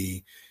would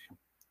be: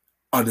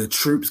 are the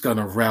troops going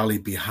to rally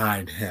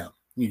behind him?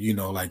 I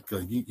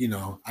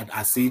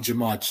see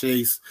Jamar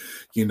Chase.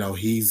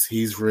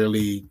 He's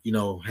really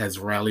has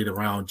rallied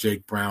around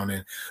Jake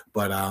Browning,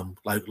 but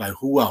like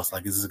who else?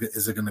 Like is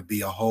it going to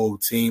be a whole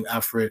team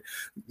effort?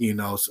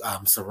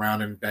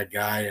 Surrounding that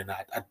guy, and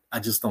I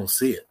just don't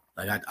see it.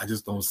 Like I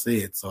just don't see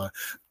it. So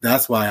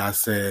that's why I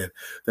said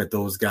that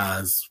those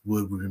guys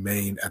would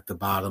remain at the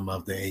bottom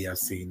of the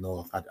AFC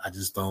North. I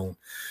just don't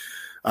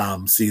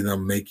see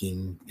them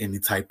making any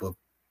type of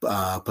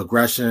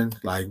progression.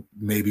 Like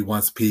maybe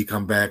once P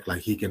come back,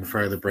 like he can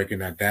further break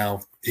that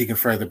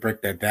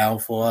down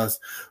for us.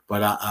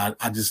 But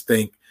I just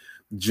think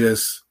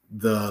just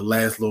the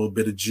last little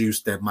bit of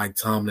juice that Mike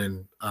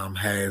Tomlin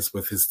has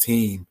with his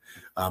team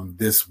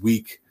this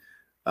week.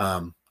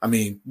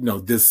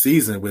 This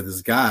season with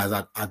his guys,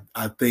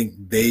 I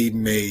think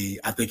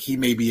he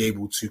may be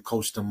able to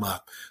coach them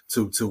up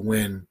to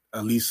win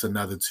at least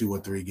another 2 or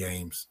 3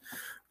 games.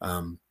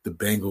 The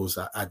Bengals,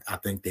 I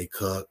think they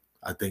cook.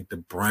 I think the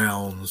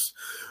Browns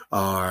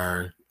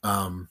are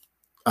going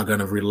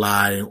to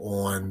rely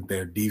on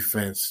their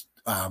defense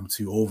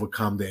to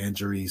overcome the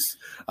injuries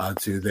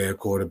to their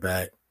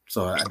quarterback.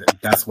 So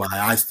that's why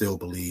I still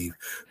believe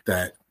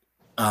that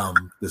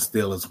the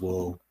Steelers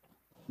will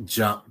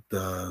jump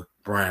the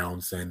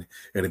Browns, and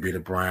it'll be the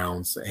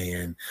Browns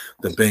and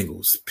the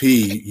Bengals.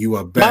 P, you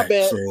are back. My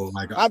bad. So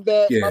my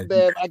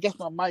bad. I guess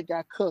my mic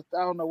got cooked.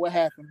 I don't know what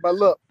happened. But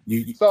look,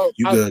 you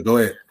good. Go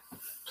ahead.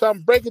 So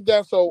I'm breaking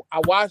down. So I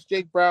watched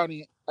Jake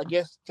Browning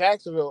against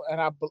Jacksonville, and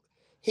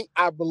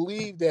I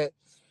believe that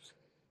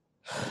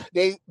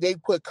they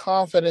put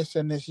confidence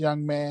in this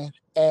young man,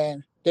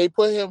 and they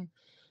put him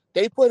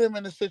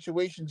in a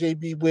situation,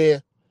 JB,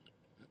 where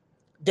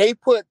they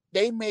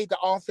made the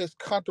offense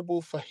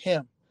comfortable for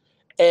him.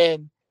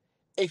 And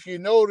if you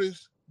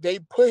notice, they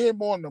put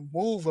him on the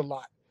move a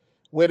lot,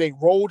 where they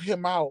rolled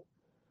him out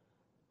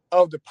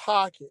of the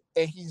pocket,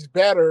 and he's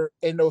better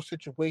in those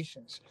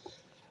situations.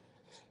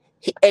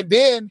 And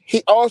then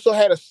he also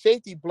had a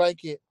safety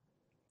blanket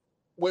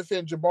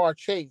within Jamar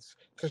Chase,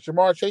 because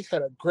Jamar Chase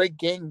had a great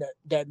game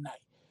that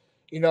night.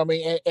 You know what I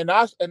mean?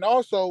 And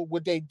also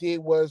what they did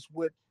was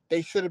what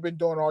they should have been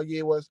doing all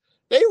year was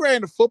they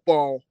ran the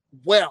football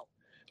well.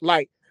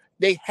 Like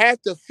they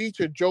had to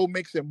feature Joe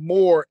Mixon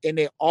more in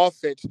their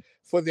offense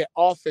for their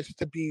offense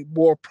to be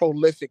more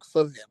prolific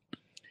for them.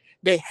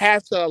 They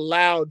have to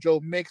allow Joe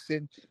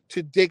Mixon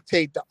to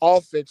dictate the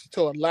offense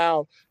to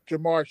allow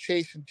Jamar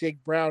Chase and Jake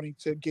Browning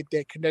to get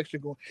that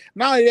connection going.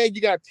 Not only that,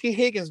 you got T.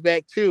 Higgins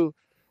back too,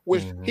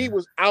 which he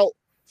was out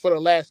for the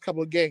last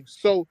couple of games.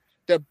 So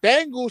the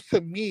Bengals,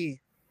 to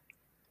me,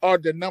 are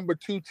the number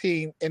 2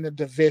 team in the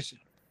division.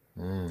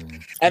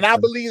 And I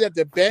believe that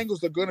the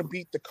Bengals are going to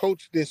beat the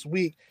Colts this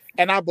week,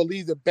 and I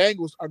believe the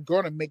Bengals are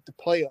going to make the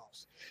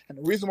playoffs. And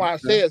the reason why I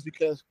say it is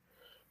because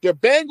the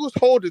Bengals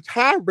hold the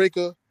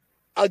tiebreaker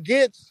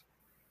against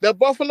the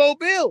Buffalo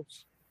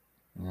Bills.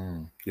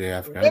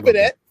 Yeah, I remember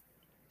that.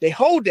 They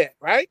hold that,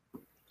 right?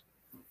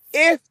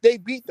 If they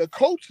beat the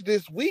Colts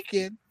this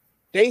weekend,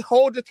 they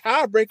hold the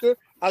tiebreaker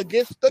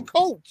against the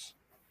Colts.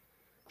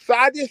 So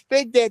I just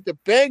think that the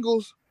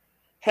Bengals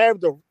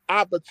have the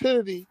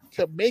opportunity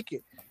to make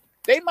it.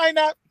 They might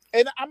not,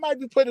 and I might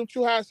be putting them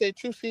too high, say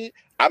 2 seed.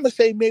 I'm going to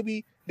say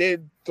maybe they're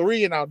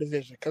 3 in our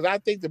division, because I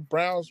think the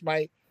Browns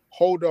might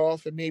hold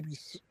off and maybe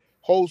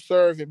hold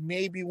serve and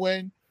maybe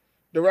win.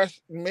 The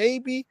rest,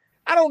 maybe.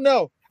 I don't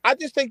know. I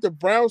just think the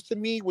Browns, to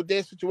me, with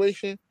their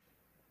situation,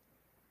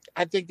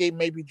 I think they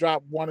maybe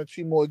drop 1 or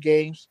 2 more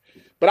games.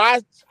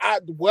 But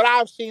what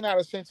I've seen out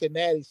of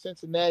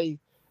Cincinnati,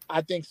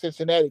 I think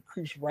Cincinnati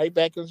creeps right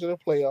back into the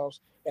playoffs,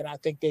 and I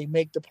think they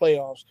make the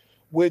playoffs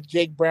with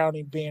Jake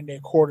Browning being their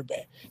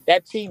quarterback.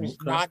 That team is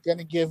not going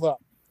to give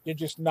up. They're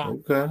just not.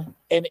 Okay.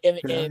 And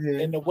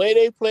the way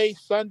they play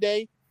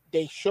Sunday,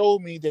 they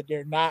showed me that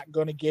they're not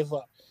going to give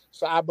up.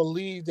 So I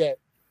believe that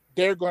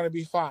they're going to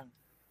be fine.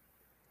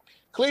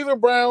 Cleveland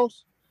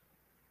Browns,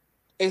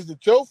 is it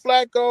Joe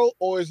Flacco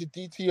or is it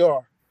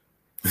DTR?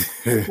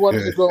 Which one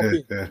is it going to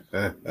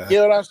be?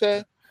 You know what I'm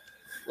saying?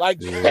 Like,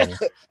 you know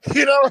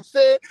what I'm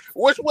saying?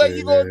 Which way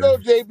you going to go,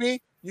 JB?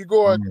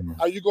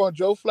 Are you going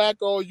Joe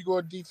Flacco or you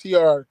going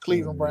DTR,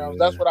 Cleveland Browns?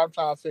 That's what I'm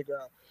trying to figure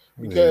out.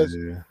 Because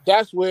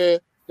that's where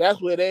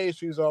their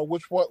issues are.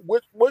 Which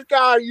guy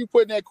are you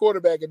putting that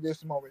quarterback at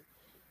this moment?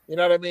 You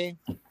know what I mean?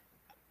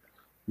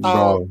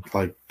 Bro,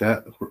 like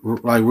that,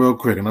 like real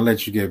quick, and I'll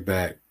let you get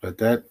back. But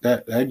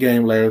that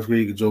game last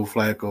week, Joe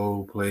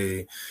Flacco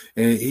played,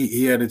 and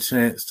he had a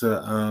chance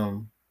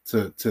to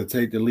to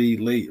take the lead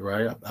late,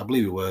 right? I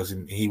believe it was,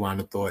 and he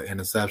wanted to throw an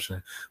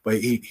interception, but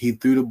he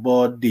threw the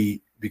ball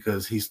deep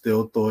because he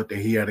still thought that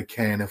he had a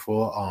cannon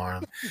for an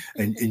arm,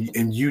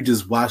 and you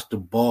just watched the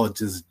ball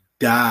just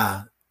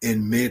die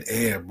in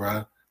midair,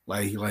 bro.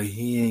 Like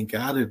he ain't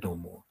got it no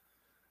more.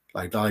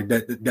 Like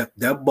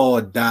that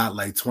ball died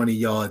like 20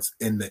 yards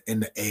in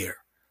the air.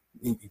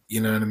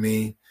 You know what I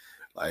mean?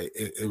 Like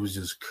it was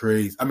just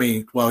crazy. I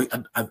mean, well,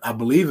 I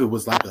believe it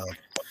was like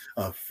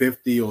a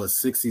 50 or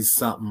 60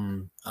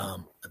 something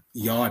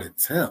yard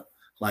attempt,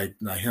 like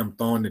him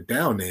throwing it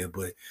down there,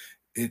 but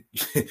it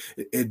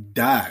it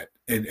died,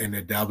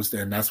 and that was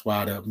there, and that's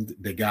why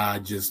the guy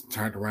just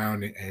turned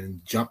around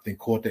and jumped and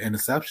caught the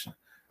interception.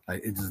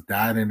 Like it just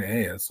died in the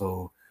air.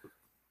 So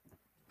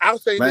I'll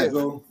say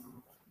Flacco, this: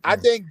 I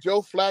think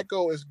Joe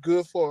Flacco is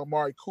good for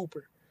Amari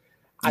Cooper.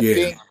 I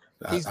think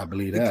I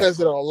believe that because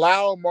it'll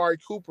allow Amari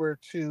Cooper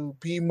to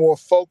be more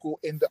focal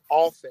in the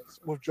offense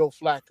with Joe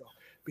Flacco,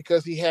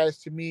 because he has,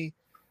 to me,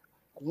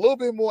 a little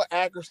bit more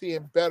accuracy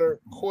and better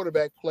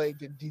quarterback play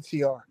than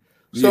DTR.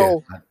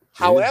 So,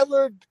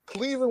 however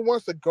Cleveland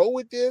wants to go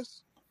with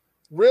this,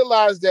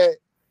 realize that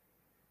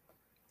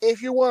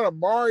if you want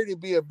Amari to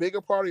be a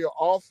bigger part of your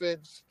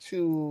offense,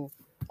 to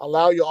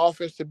allow your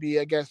offense to be,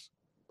 I guess,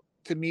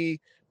 to me,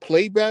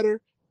 play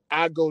better,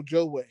 I go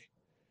Joe way.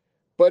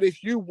 But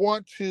if you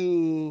want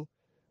to,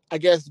 I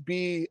guess,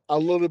 be a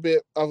little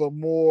bit of a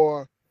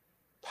more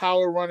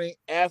power running,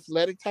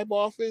 athletic type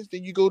of offense,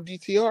 then you go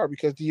DTR,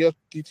 because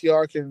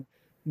DTR can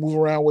move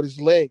around with his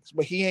legs,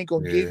 but he ain't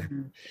gonna give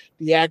you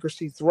the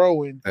accuracy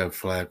throwing. That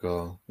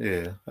Flacco,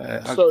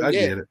 I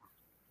get it.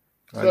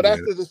 So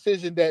that's the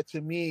decision that,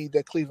 to me,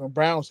 the Cleveland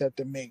Browns have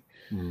to make.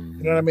 Mm-hmm.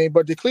 You know what I mean?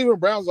 But the Cleveland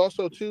Browns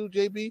also, too,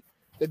 JB,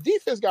 the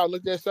defense got to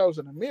look themselves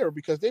in the mirror,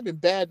 because they've been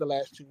bad the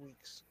last 2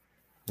 weeks.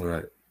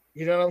 Right.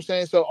 You know what I'm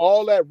saying? So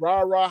all that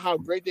rah-rah, how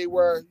great they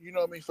were, you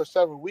know what I mean, for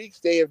several weeks,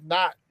 they have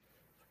not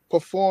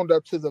performed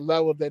up to the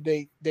level that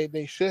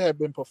they should have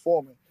been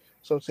performing.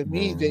 So to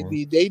me,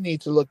 they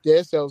need to look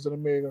themselves in the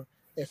mirror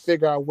and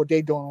figure out what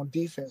they're doing on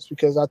defense,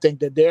 because I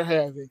think that they're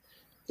having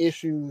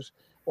issues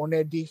on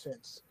their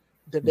defense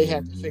that they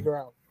have to figure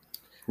out.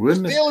 The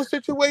Steelers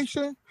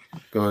situation.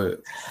 Go ahead.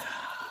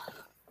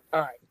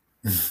 All right.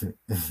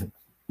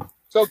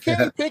 So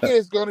Kenny Pickett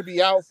is going to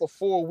be out for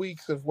 4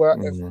 weeks of what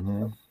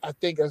I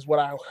think is what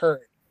I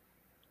heard.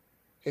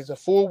 It's a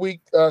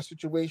 4-week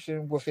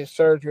situation with his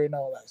surgery and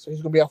all that. So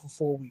he's going to be out for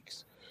 4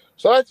 weeks.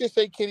 So let's just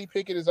say Kenny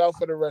Pickett is out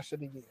for the rest of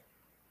the year.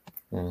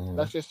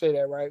 Let's just say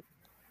that, right?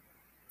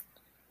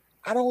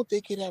 I don't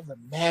think it ever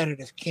mattered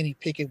if Kenny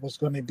Pickett was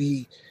going to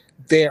be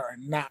there or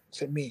not,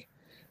 to me.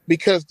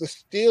 Because the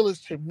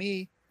Steelers, to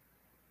me,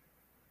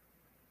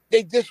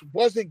 they just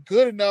wasn't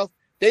good enough.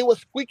 They were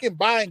squeaking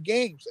by in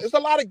games. There's a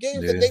lot of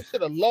games that they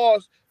should have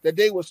lost that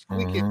they were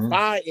squeaking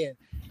by in.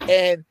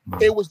 And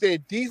it was their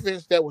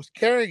defense that was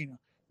carrying them.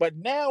 But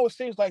now it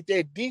seems like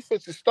their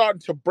defense is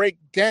starting to break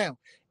down.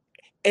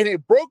 And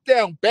it broke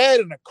down bad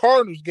in the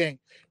Cardinals game,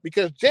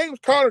 because James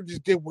Conner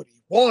just did what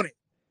he wanted.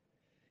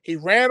 He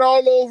ran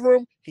all over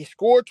him. He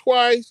scored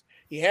twice.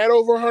 He had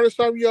over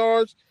 100-some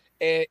yards.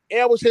 And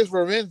it was his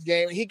revenge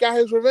game. And he got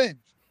his revenge.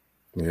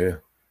 Yeah.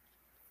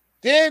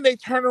 Then they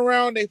turn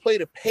around. They play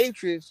the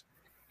Patriots.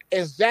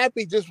 And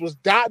Zappe just was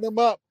dotting them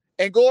up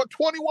and going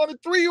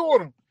 21-3 on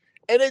them.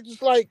 And they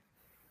just like,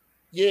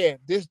 yeah,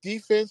 this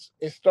defense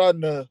is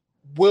starting to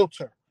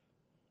wilter.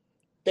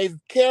 They've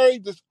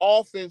carried this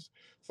offense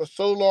for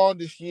so long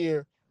this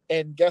year,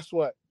 and guess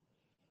what?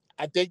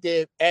 I think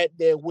they're at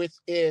their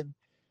wits' end,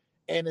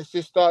 and it's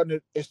just starting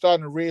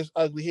to rear its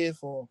ugly head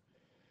for them.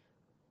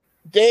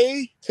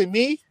 They, to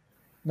me,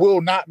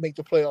 will not make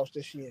the playoffs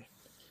this year.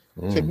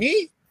 To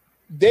me,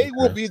 they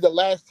will be the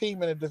last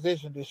team in the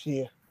division this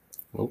year.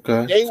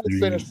 Okay. They will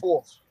finish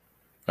fourth.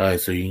 All right,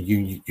 so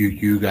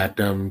you got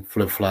them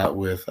flip-flop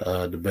with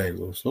the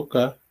Bengals.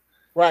 Okay.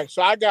 Right.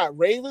 So I got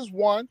Ravens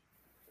 1.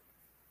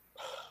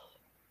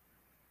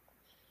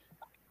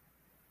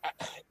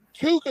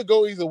 2 could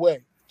go either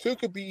way. 2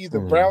 could be either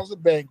Browns or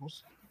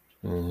Bengals.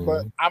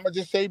 But I'm going to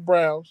just say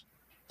Browns,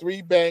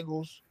 3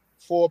 Bengals,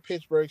 4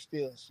 Pittsburgh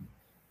Steelers.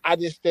 I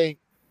just think,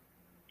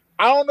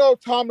 I don't know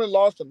if Tomlin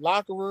lost the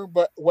locker room,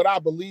 but what I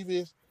believe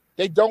is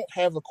they don't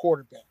have a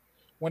quarterback.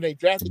 When they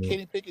drafted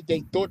Kenny Pickett, they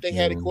thought they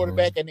had a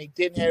quarterback, and they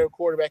didn't have a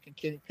quarterback in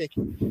Kenny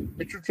Pickett.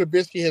 Mitchell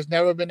Trubisky has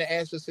never been the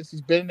answer since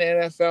he's been in the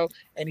NFL,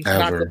 and he's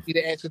not going to be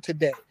the answer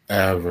today.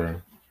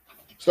 Ever.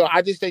 So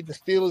I just think the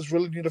Steelers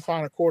really need to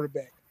find a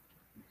quarterback.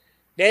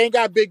 They ain't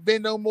got Big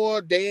Ben no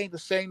more. They ain't the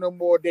same no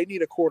more. They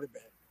need a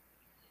quarterback.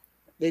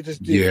 They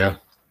just do. Yeah.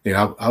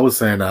 I was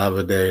saying the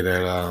other day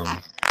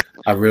that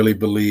I really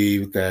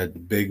believe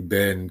that Big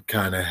Ben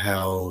kind of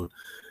held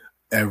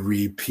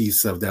every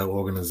piece of that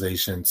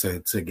organization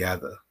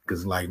together,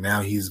 because like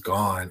now he's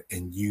gone,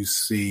 and you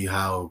see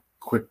how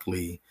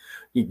quickly,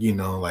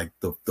 like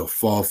the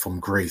fall from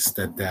grace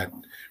that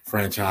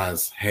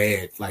franchise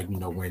had, like,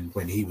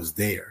 when he was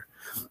there.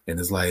 And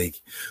it's like,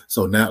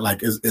 so now,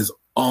 like, it's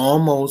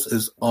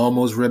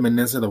almost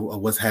reminiscent of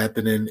what's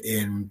happening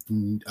in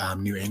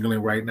New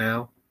England right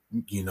now.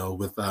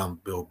 with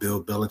Bill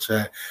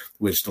Belichick,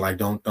 which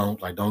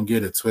don't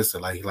get it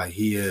twisted. Like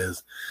he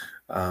is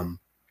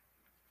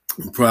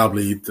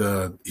probably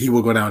he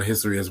will go down in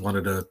history as one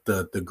of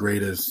the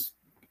greatest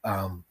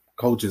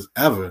coaches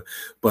ever,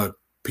 but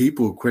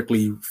people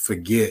quickly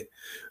forget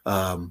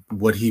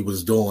what he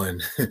was doing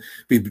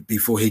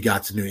before he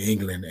got to New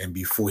England and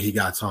before he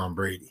got Tom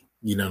Brady.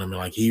 You know what I mean?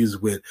 Like he was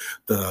with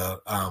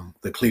the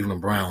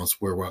Cleveland Browns,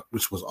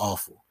 which was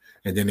awful,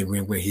 and then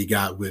when he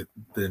got with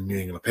the New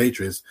England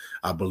Patriots,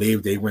 I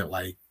believe they went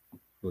like it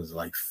was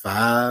like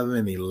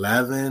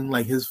 5-11,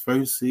 like his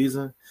first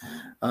season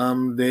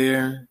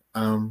there.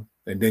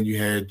 And then you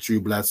had Drew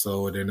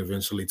Bledsoe, and then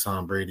eventually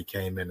Tom Brady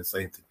came in and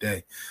saved the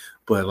day.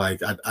 But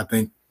like I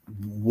think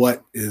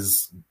what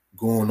is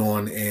going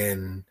on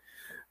in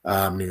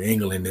New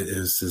England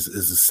is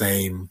the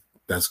same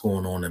that's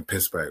going on in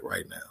Pittsburgh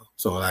right now.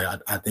 So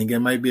I think it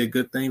might be a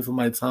good thing for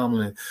Mike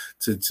Tomlin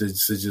to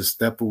just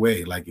step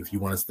away. Like if you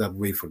want to step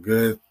away for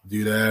good,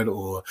 do that,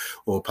 or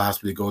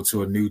possibly go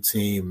to a new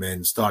team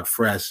and start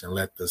fresh and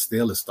let the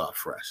Steelers start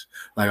fresh.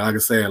 Like I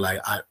said, like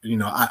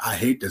I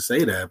hate to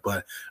say that,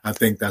 but I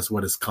think that's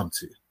what it's come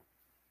to,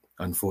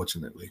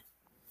 unfortunately.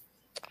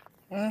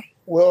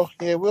 Well,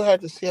 yeah, we'll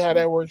have to see how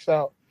that works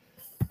out.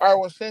 All right,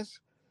 well, since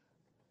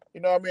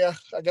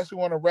I guess we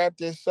want to wrap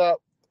this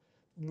up.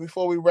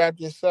 Before we wrap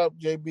this up,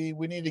 JB,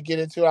 we need to get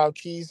into our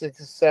keys to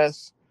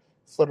success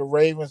for the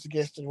Ravens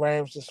against the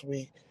Rams this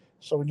week.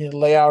 So we need to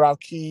lay out our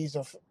keys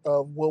of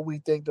what we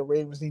think the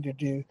Ravens need to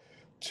do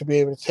to be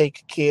able to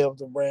take care of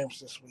the Rams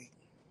this week.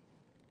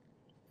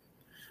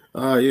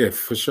 Yeah,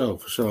 for sure.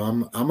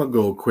 I'm gonna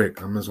go quick.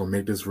 I'm just gonna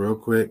make this real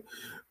quick.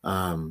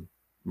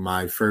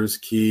 My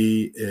first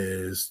key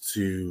is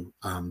to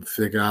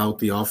figure out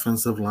the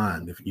offensive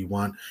line. If you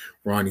want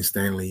Ronnie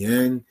Stanley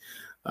in,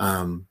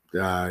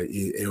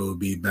 it would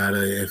be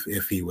better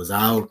if he was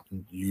out.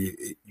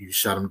 You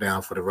shut him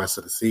down for the rest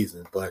of the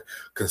season. But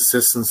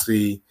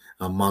consistency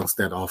amongst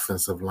that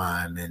offensive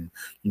line, and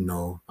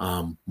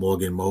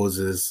Morgan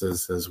Moses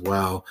as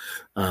well.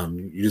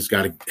 You just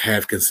got to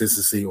have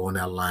consistency on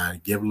that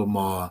line. Give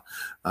Lamar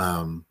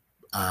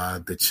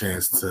the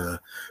chance to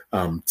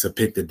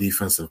pick the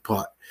defensive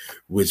part,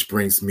 which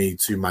brings me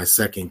to my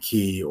second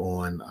key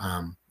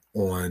on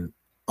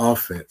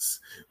offense,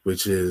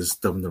 which is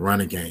the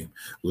running game.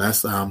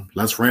 Let's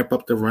ramp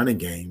up the running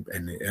game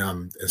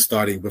and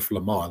starting with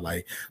Lamar.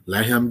 Like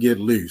let him get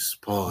loose,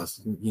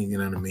 pause, you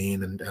know what I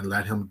mean, and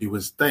let him do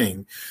his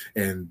thing,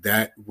 and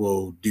that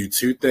will do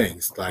two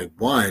things. Like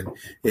one,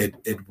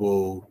 it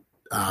will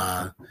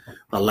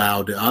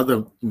allow the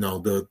other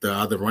the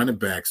other running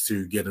backs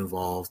to get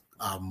involved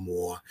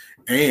more,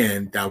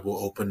 and that will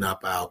open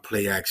up our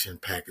play action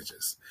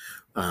packages.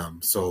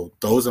 So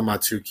those are my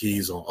two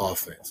keys on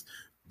offense.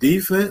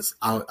 Defense,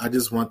 I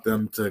just want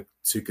them to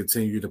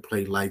continue to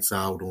play lights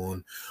out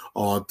on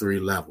all three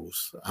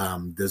levels.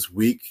 This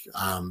week,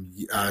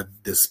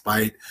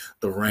 despite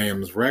the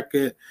Rams'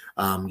 record,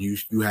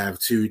 you have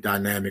two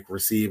dynamic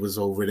receivers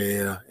over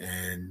there,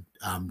 and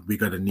we're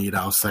going to need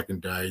our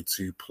secondary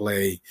to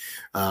play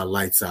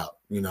lights out,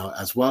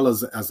 as well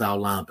as our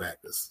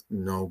linebackers,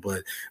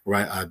 but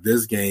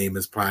this game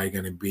is probably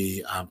going to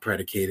be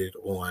predicated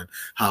on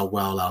how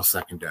well our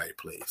secondary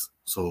plays.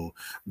 So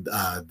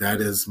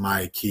that is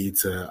my key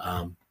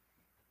to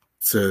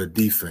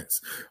defense.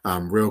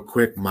 Real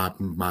quick, my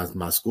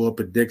score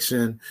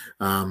prediction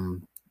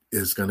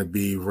is going to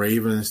be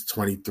Ravens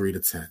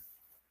 23-10.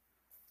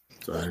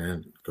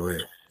 So go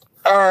ahead.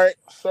 All right.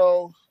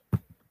 So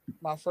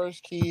my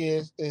first key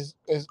is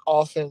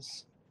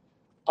offense.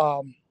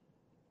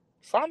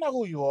 Find out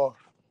who you are,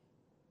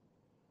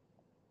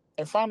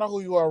 and find out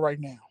who you are right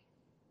now.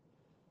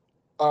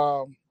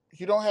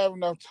 You don't have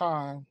enough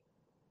time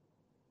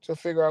to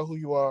figure out who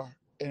you are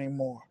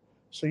anymore.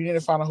 So you need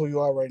to find out who you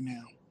are right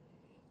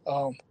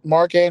now.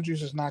 Mark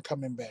Andrews is not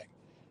coming back.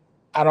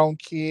 I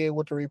don't care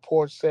what the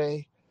reports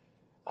say.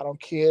 I don't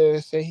care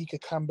to say he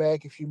could come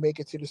back if you make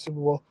it to the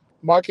Super Bowl.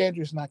 Mark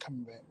Andrews is not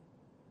coming back.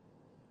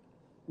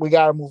 We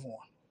got to move on.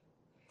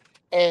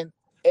 And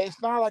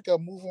it's not like a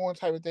move on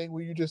type of thing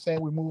where you're just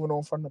saying we're moving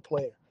on from the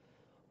player.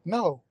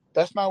 No,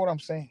 that's not what I'm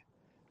saying.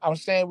 I'm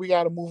saying we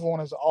got to move on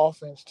as an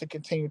offense to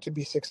continue to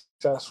be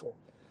successful.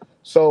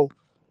 So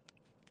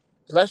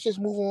let's just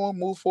move on,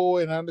 move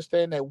forward, and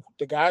understand that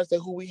the guys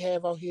who we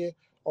have out here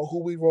are who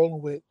we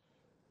rolling with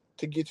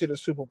to get to the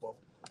Super Bowl.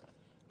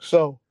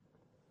 So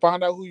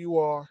find out who you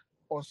are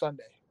on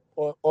Sunday,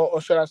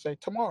 or should I say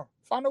tomorrow.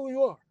 Find out who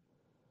you are.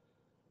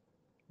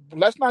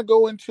 Let's not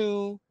go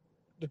into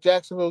the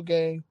Jacksonville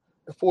game,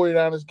 the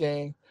 49ers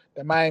game,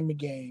 the Miami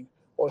game,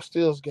 or the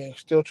Steelers game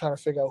still trying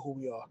to figure out who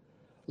we are.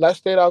 Let's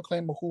state our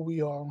claim of who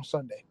we are on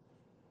Sunday.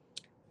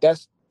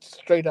 That's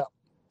straight up.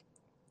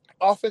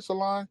 Offensive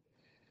line,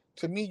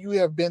 to me, you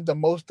have been the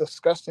most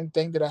disgusting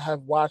thing that I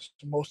have watched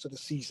most of the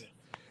season.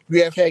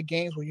 You have had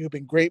games where you've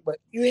been great, but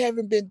you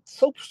haven't been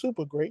so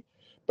super great.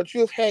 But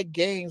you have had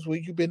games where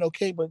you've been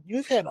okay, but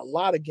you've had a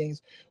lot of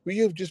games where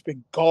you've just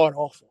been god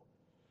awful.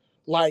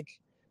 Like,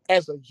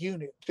 as a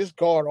unit, just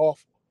god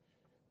awful.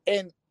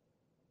 And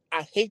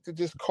I hate to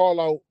just call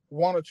out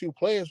one or two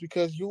players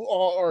because you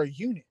all are a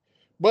unit.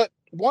 But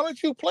one or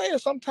two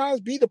players sometimes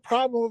be the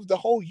problem of the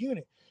whole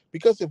unit.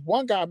 Because if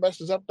one guy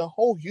messes up, the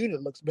whole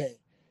unit looks bad.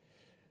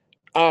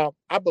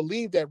 I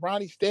believe that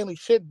Ronnie Stanley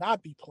should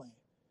not be playing.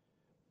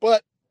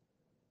 But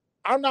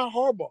I'm not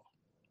Harbaugh.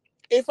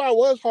 If I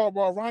was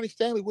Harbaugh, Ronnie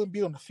Stanley wouldn't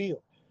be on the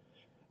field.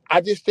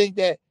 I just think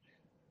that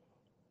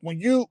when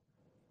you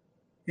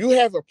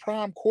have a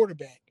prime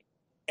quarterback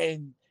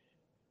and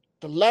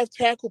the left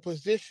tackle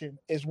position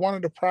is one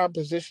of the prime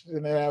positions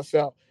in the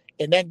NFL,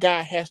 and that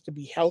guy has to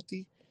be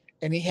healthy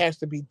and he has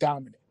to be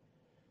dominant.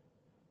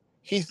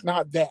 He's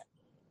not that.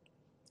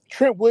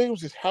 Trent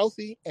Williams is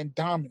healthy and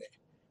dominant.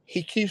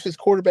 He keeps his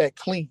quarterback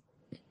clean.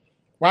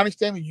 Ronnie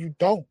Stanley, you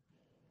don't.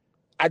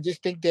 I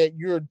just think that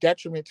you're a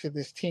detriment to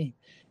this team,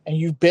 and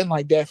you've been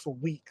like that for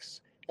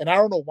weeks. And I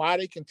don't know why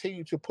they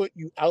continue to put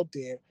you out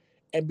there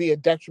and be a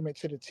detriment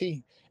to the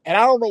team. And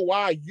I don't know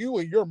why you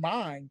in your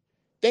mind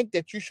think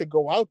that you should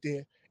go out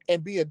there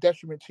and be a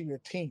detriment to your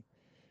team,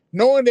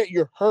 knowing that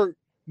you're hurt,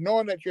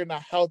 knowing that you're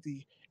not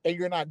healthy, and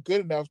you're not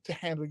good enough to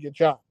handle your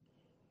job.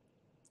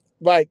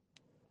 Like,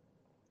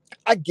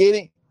 I get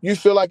it. You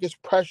feel like it's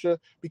pressure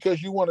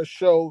because you want to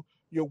show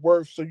your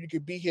worth so you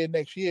can be here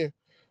next year,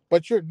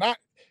 but you're not.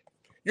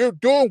 You're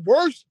doing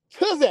worse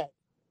to that.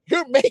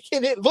 You're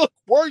making it look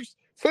worse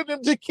for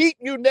them to keep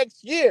you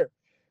next year.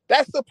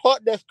 That's the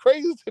part that's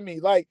crazy to me.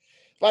 Like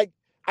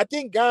I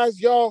think guys,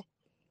 you're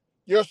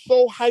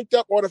so hyped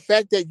up on the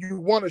fact that you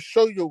want to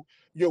show your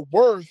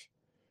worth,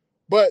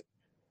 but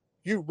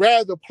you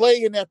rather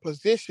play in that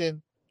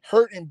position,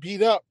 hurt and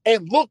beat up,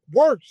 and look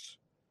worse.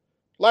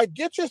 Like,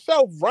 get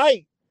yourself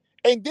right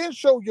and then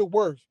show your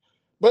worth.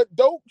 But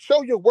don't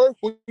show your worth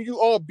when you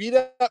all beat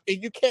up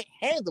and you can't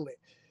handle it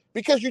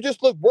because you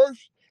just look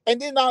worse. And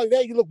then not only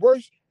that, you look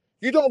worse.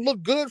 You don't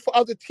look good for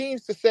other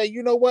teams to say,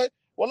 you know what?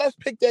 Well, let's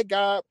pick that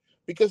guy up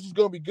because he's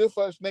going to be good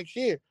for us next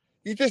year.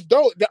 You just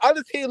don't. The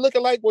other team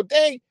looking like, well,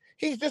 dang,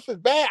 he's just as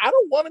bad. I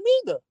don't want him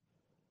either.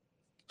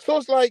 So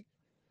it's like,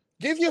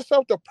 give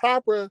yourself the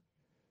proper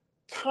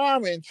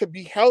timing to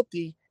be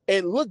healthy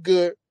and look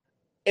good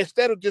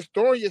instead of just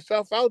throwing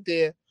yourself out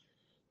there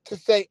to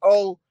say,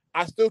 oh,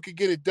 I still could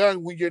get it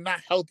done when you're not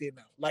healthy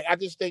enough. Like, I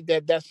just think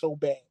that that's so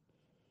bad.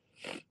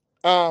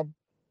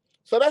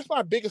 So that's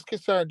my biggest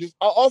concern. Just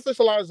our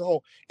offensive line as a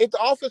whole. If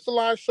the offensive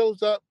line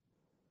shows up,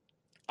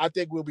 I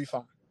think we'll be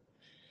fine.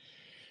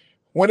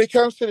 When it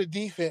comes to the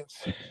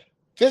defense,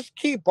 just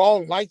keep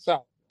balling lights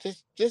out.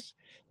 Just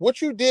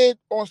what you did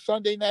on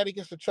Sunday night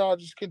against the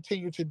Chargers,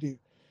 continue to do.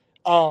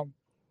 Um,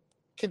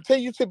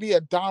 Continue to be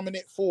a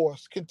dominant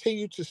force.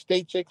 Continue to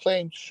state your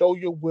claim, show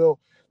your will,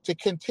 to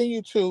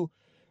continue to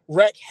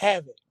wreak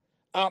havoc.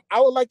 I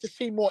would like to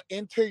see more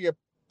interior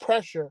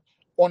pressure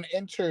on the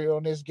interior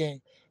on this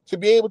game to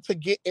be able to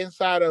get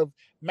inside of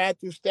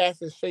Matthew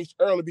Stafford's face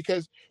early.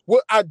 Because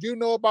what I do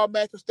know about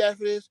Matthew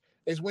Stafford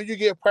is when you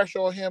get pressure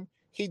on him,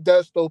 he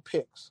does throw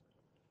picks.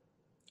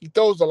 He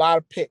throws a lot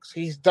of picks.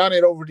 He's done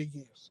it over the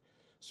years.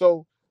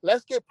 So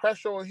let's get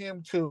pressure on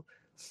him to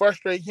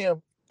frustrate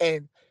him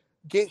and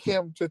get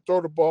him to throw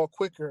the ball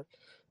quicker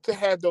to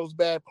have those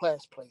bad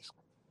pass plays.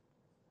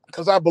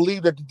 Because I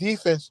believe that the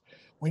defense,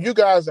 when you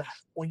guys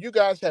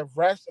have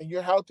rest and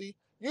you're healthy,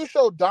 you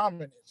show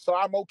dominance. So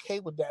I'm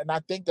okay with that. And I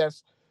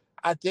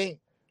think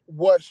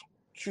what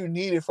you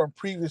needed from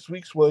previous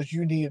weeks was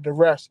you needed the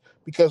rest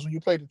because when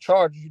you play the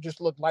Chargers, you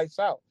just look lights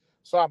out.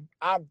 So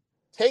I'm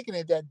taking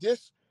it that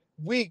this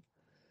week,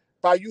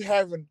 by you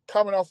having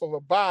coming off of a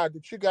bye,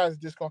 that you guys are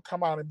just gonna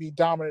come out and be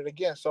dominant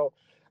again. So,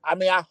 I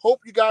mean, I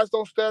hope you guys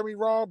don't steer me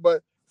wrong,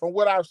 but from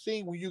what I've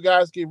seen, when you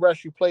guys get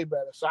rest, you play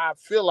better. So I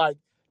feel like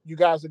you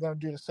guys are gonna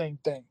do the same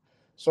thing.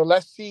 So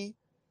let's see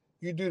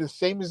you do the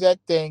same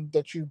exact thing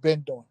that you've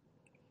been doing.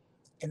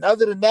 And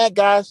other than that,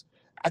 guys,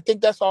 I think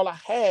that's all I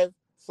have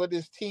for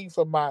this team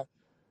for my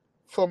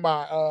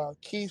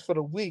keys for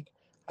the week.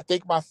 I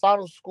think my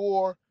final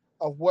score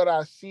of what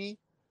I see,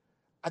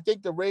 I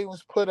think the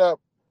Ravens put up.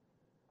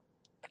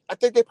 I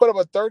think they put up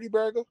a 30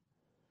 burger.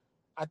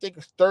 I think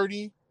it's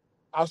 30.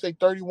 I'll say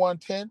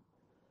 31-10.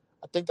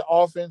 I think the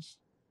offense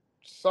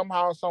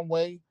somehow, some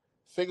way,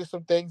 figure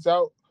some things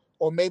out.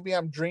 Or maybe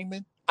I'm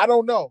dreaming. I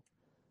don't know.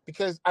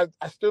 Because I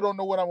still don't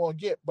know what I'm going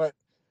to get. But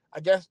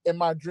I guess in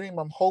my dream,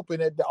 I'm hoping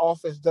that the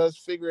offense does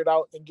figure it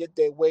out and get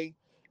their way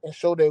and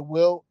show their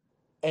will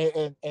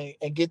and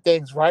get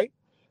things right.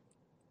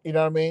 You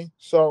know what I mean?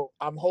 So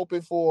I'm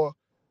hoping for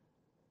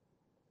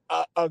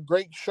a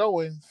great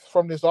showing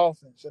from this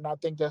offense. And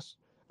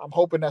I'm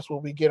hoping that's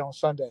what we get on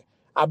Sunday.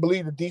 I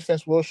believe the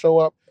defense will show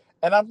up.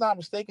 And I'm not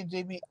mistaken,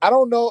 JB. I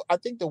don't know. I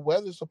think the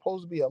weather's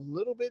supposed to be a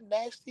little bit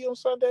nasty on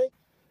Sunday.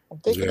 I'm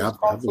thinking Yeah, it's I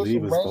calling for believe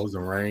some it's rain. supposed to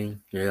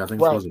rain. Yeah, I think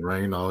it's Right. supposed to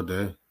rain all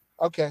day.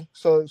 Okay.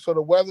 So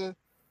the weather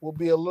will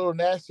be a little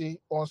nasty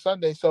on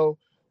Sunday. So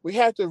we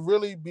have to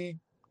really be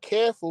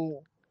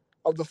careful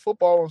of the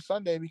football on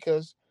Sunday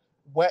because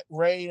wet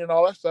rain and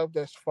all that stuff,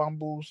 there's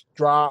fumbles,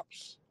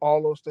 drops,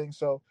 all those things.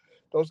 So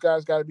those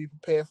guys got to be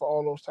prepared for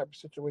all those type of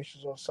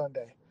situations on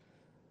Sunday.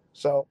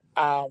 So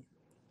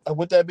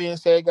with that being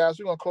said, guys,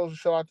 we're gonna close the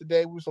show out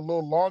today. We was a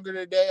little longer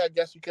today, I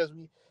guess, because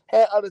we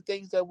had other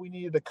things that we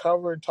needed to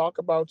cover and talk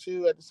about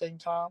too at the same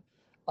time.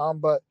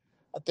 But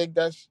I think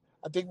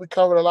we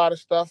covered a lot of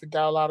stuff and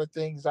got a lot of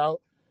things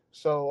out.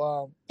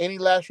 So, any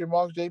last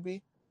remarks,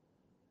 JB?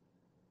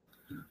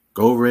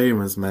 Go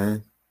Ravens,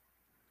 man.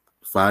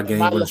 5-game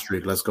My win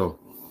streak. Let's go.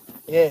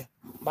 Yeah,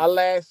 my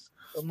last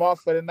remark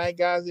for the night,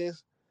 guys,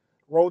 is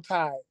roll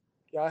tide.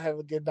 Y'all have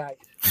a good night.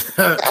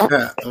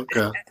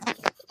 Okay.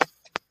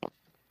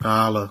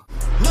 Holla.